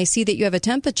home and they see that you have a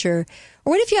temperature?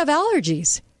 Or what if you have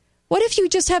allergies? What if you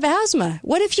just have asthma?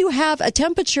 What if you have a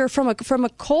temperature from a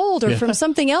cold or from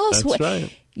something else? That's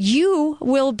right. You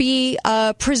will be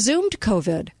presumed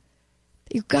COVID.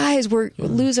 You guys, we're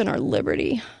losing our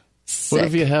liberty. Sick. What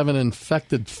if you have an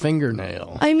infected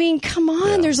fingernail? I mean, come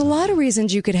on. There's a lot of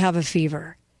reasons you could have a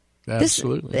fever.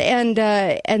 Absolutely.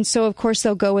 And so, of course,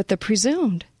 they'll go with the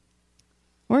presumed.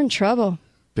 We're in trouble.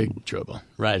 Big trouble.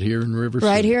 Right here in River City.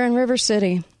 Right here in River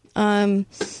City. I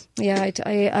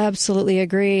absolutely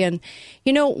agree. And,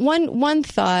 one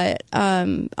thought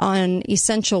on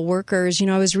essential workers,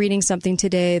 I was reading something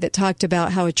today that talked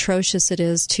about how atrocious it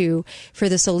is for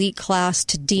this elite class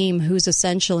to deem who's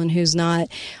essential and who's not.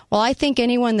 Well, I think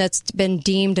anyone that's been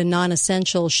deemed a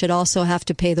non-essential should also have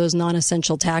to pay those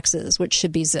non-essential taxes, which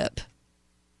should be zip.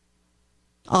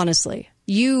 Honestly,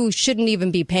 you shouldn't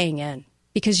even be paying in.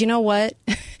 Because you know what?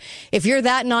 If you're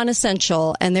that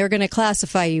non-essential and they're going to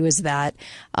classify you as that,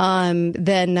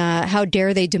 then how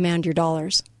dare they demand your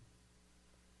dollars?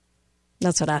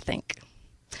 That's what I think.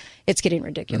 It's getting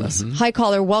ridiculous. Mm-hmm. Hi,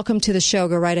 caller. Welcome to the show.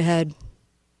 Go right ahead.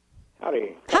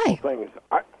 Howdy. Hi. Things.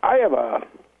 I have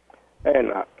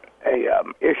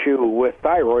an issue with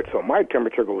thyroid, so my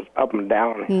temperature goes up and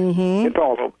down. Mm-hmm. It's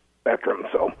all the spectrum.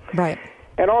 So right.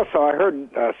 And also, I heard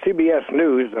CBS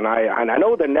News, and I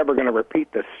know they're never going to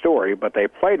repeat this story, but they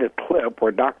played a clip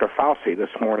where Dr. Fauci this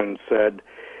morning said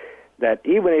that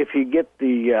even if you get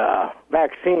the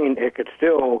vaccine, it could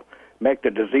still make the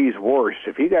disease worse.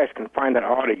 If you guys can find that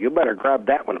audio, you better grab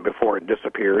that one before it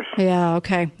disappears. Yeah,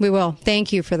 okay. We will.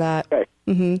 Thank you for that. Okay.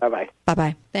 Mm-hmm. Bye-bye.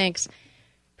 Bye-bye. Thanks.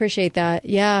 Appreciate that.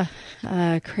 Yeah,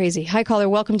 crazy. Hi, caller.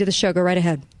 Welcome to the show. Go right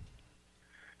ahead.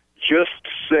 Just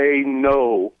say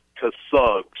no to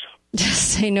thugs.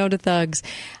 Just say no to thugs.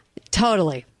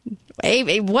 Totally.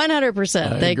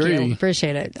 100%. Thank you.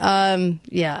 Appreciate it.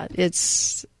 Yeah,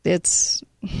 it's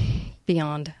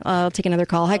beyond. I'll take another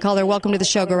call. Hi, caller. Welcome to the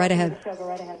show. Go right ahead.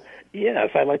 Yes,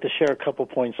 I'd like to share a couple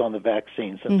points on the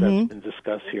vaccine since that's been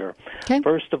discussed here. Okay.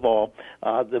 First of all,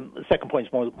 the second point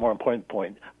is more important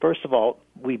point. First of all,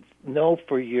 we know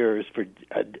for years, for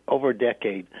over a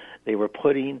decade, they were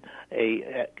putting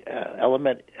a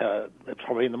element,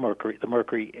 probably in the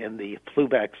mercury in the flu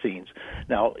vaccines.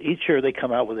 Now, each year they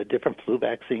come out with a different flu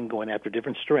vaccine going after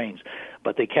different strains,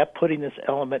 but they kept putting this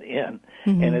element in,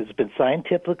 and it's been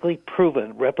scientifically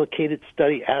proven, replicated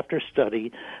study after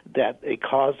study, that it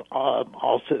caused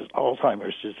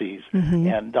Alzheimer's disease.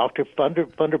 And Dr.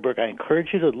 Funderburg, I encourage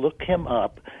you to look him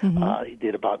up. He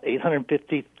did about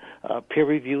 850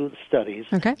 peer-reviewed studies.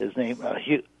 Okay. His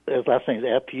last name is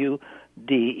Fudenberg.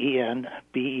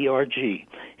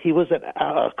 He was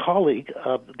a colleague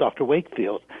of Dr.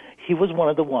 Wakefield. He was one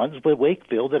of the ones with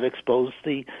Wakefield that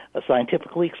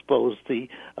scientifically exposed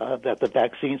that the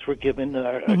vaccines were giving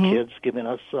our kids, giving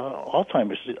us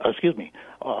Alzheimer's. Excuse me.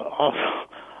 What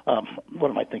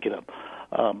am I thinking of?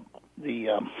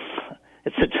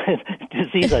 It's a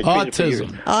disease I treated for years.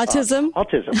 Autism?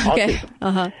 Autism. Okay.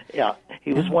 Autism. Yeah.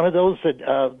 He was one of those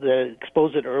that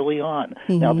exposed it early on.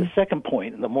 Now, the second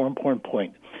point, and the more important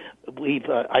point,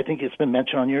 I think it's been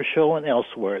mentioned on your show and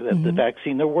elsewhere that the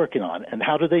vaccine they're working on, and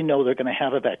how do they know they're going to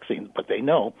have a vaccine? What they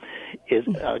know is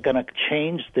going to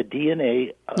change the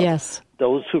DNA of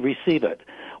those who receive it.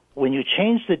 When you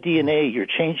change the DNA, you're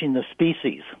changing the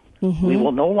species. We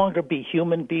will no longer be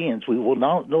human beings. We will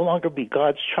no longer be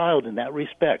God's child in that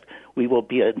respect. We will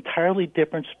be an entirely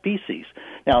different species.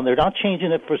 Now, they're not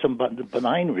changing it for some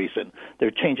benign reason. They're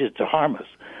changing it to harm us.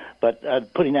 But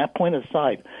putting that point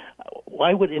aside,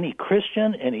 why would any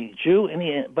Christian, any Jew,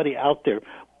 anybody out there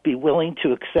be willing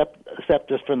to accept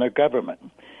this from their government?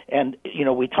 And,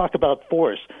 we talk about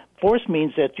force. Force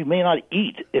means that you may not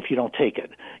eat if you don't take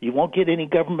it. You won't get any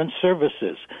government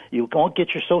services. You won't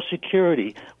get your Social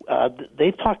Security.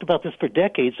 They've talked about this for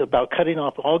decades, about cutting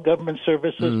off all government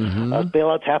services.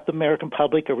 Bailouts. Half the American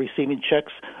public are receiving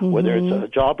checks, whether it's a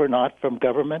job or not, from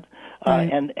government.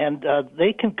 And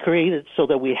they can create it so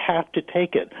that we have to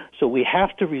take it. So we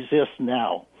have to resist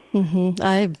now.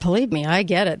 Believe me, I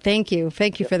get it. Thank you.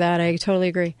 Thank you for that. I totally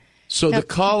agree. So the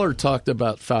caller talked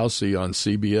about Fauci on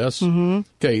CBS.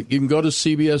 Okay, you can go to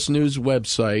CBS News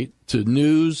website to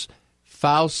News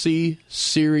Fauci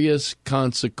Serious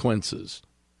Consequences.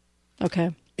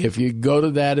 Okay. If you go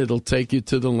to that, it'll take you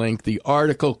to the link. The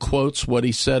article quotes what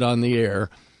he said on the air.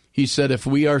 He said, if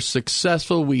we are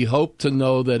successful, we hope to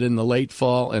know that in the late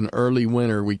fall and early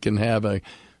winter we can have a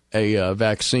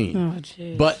vaccine. Oh,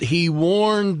 geez. But he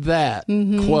warned that,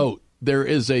 quote, there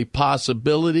is a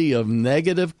possibility of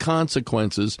negative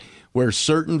consequences where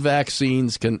certain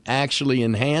vaccines can actually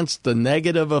enhance the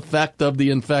negative effect of the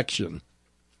infection.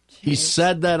 Jeez. He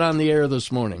said that on the air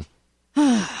this morning.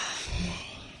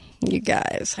 You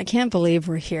guys, I can't believe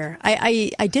we're here.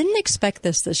 I didn't expect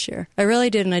this year. I really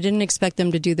didn't. I didn't expect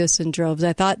them to do this in droves.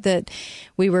 I thought that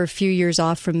we were a few years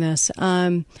off from this.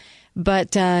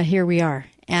 But here we are.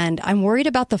 And I'm worried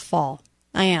about the fall.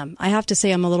 I am. I have to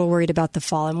say I'm a little worried about the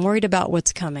fall. I'm worried about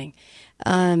what's coming.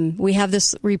 We have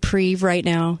this reprieve right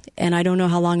now, and I don't know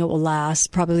how long it will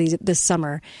last, probably this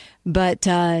summer. But,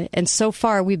 and so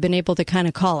far we've been able to kind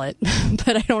of call it,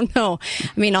 but I don't know.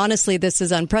 I mean, honestly, this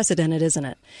is unprecedented, isn't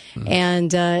it? Mm-hmm.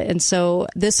 And so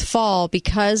this fall,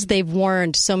 because they've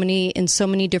warned in so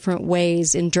many different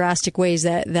ways, in drastic ways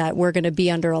that we're going to be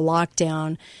under a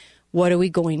lockdown, what are we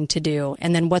going to do?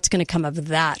 And then what's going to come of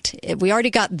that? We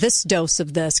already got this dose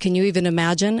of this. Can you even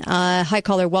imagine? Hi,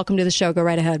 caller. Welcome to the show. Go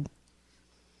right ahead.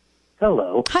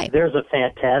 Hello. Hi. There's a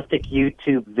fantastic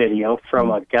YouTube video from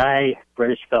a guy,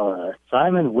 British fella,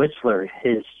 Simon Whistler,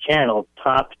 his channel,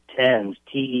 Top Tens,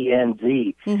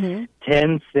 TENZ,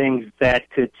 10 things that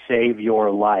could save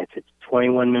your life. It's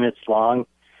 21 minutes long.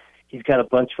 He's got a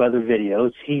bunch of other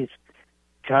videos. He's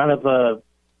kind of a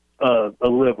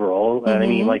liberal, I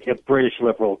mean, like a British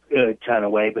liberal kind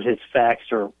of way, but his facts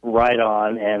are right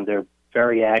on, and they're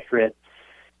very accurate.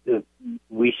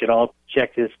 We should all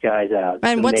check this guy's out.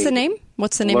 And what's the name?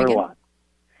 What's the name again?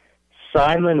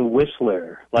 Simon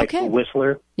Whistler, like a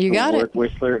whistler. You got it.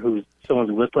 Whistler, who's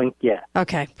someone's whistling. Yeah.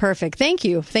 Okay, perfect. Thank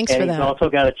you. Thanks for that. And he's also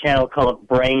got a channel called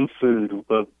Brain Food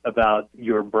about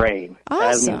your brain. Awesome. I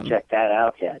haven't even checked that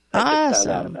out yet. I just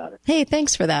found out about it. Hey,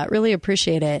 thanks for that. Really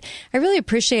appreciate it. I really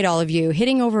appreciate all of you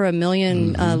hitting over 1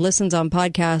 million listens on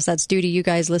podcasts. That's due to you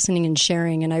guys listening and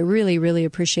sharing. And I really, really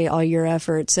appreciate all your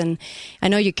efforts. And I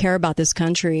know you care about this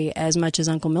country as much as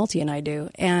Uncle Milty and I do,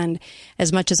 and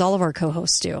as much as all of our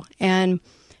co-hosts do. And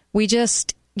we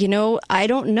just, I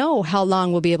don't know how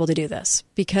long we'll be able to do this,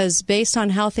 because based on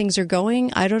how things are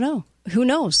going, I don't know. Who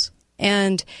knows?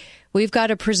 And we've got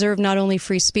to preserve not only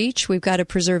free speech, we've got to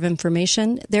preserve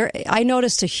information. I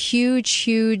noticed a huge,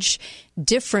 huge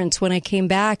difference when I came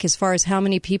back as far as how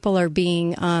many people are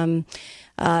being, how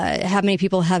many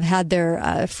people have had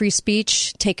their free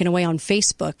speech taken away on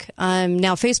Facebook.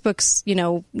 Now, Facebook's,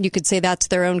 you could say that's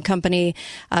their own company.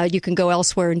 You can go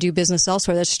elsewhere and do business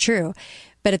elsewhere. That's true.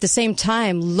 But at the same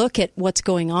time, look at what's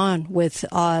going on with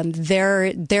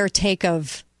their take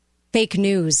of fake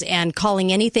news and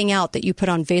calling anything out that you put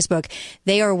on Facebook.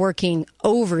 They are working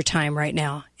overtime right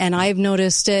now. And I've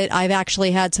noticed it. I've actually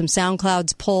had some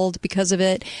SoundClouds pulled because of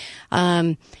it.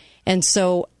 And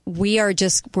so we're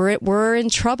in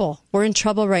trouble. We're in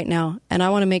trouble right now. And I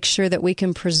want to make sure that we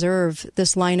can preserve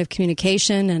this line of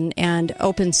communication and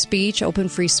open speech, open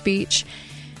free speech.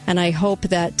 And I hope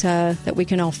that we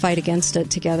can all fight against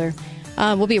it together.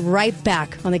 We'll be right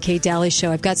back on the Kate Daly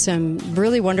Show. I've got some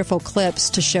really wonderful clips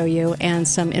to show you and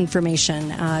some information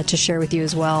to share with you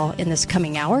as well in this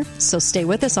coming hour. So stay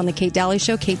with us on the Kate Daly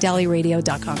Show,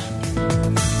 KateDalyRadio.com.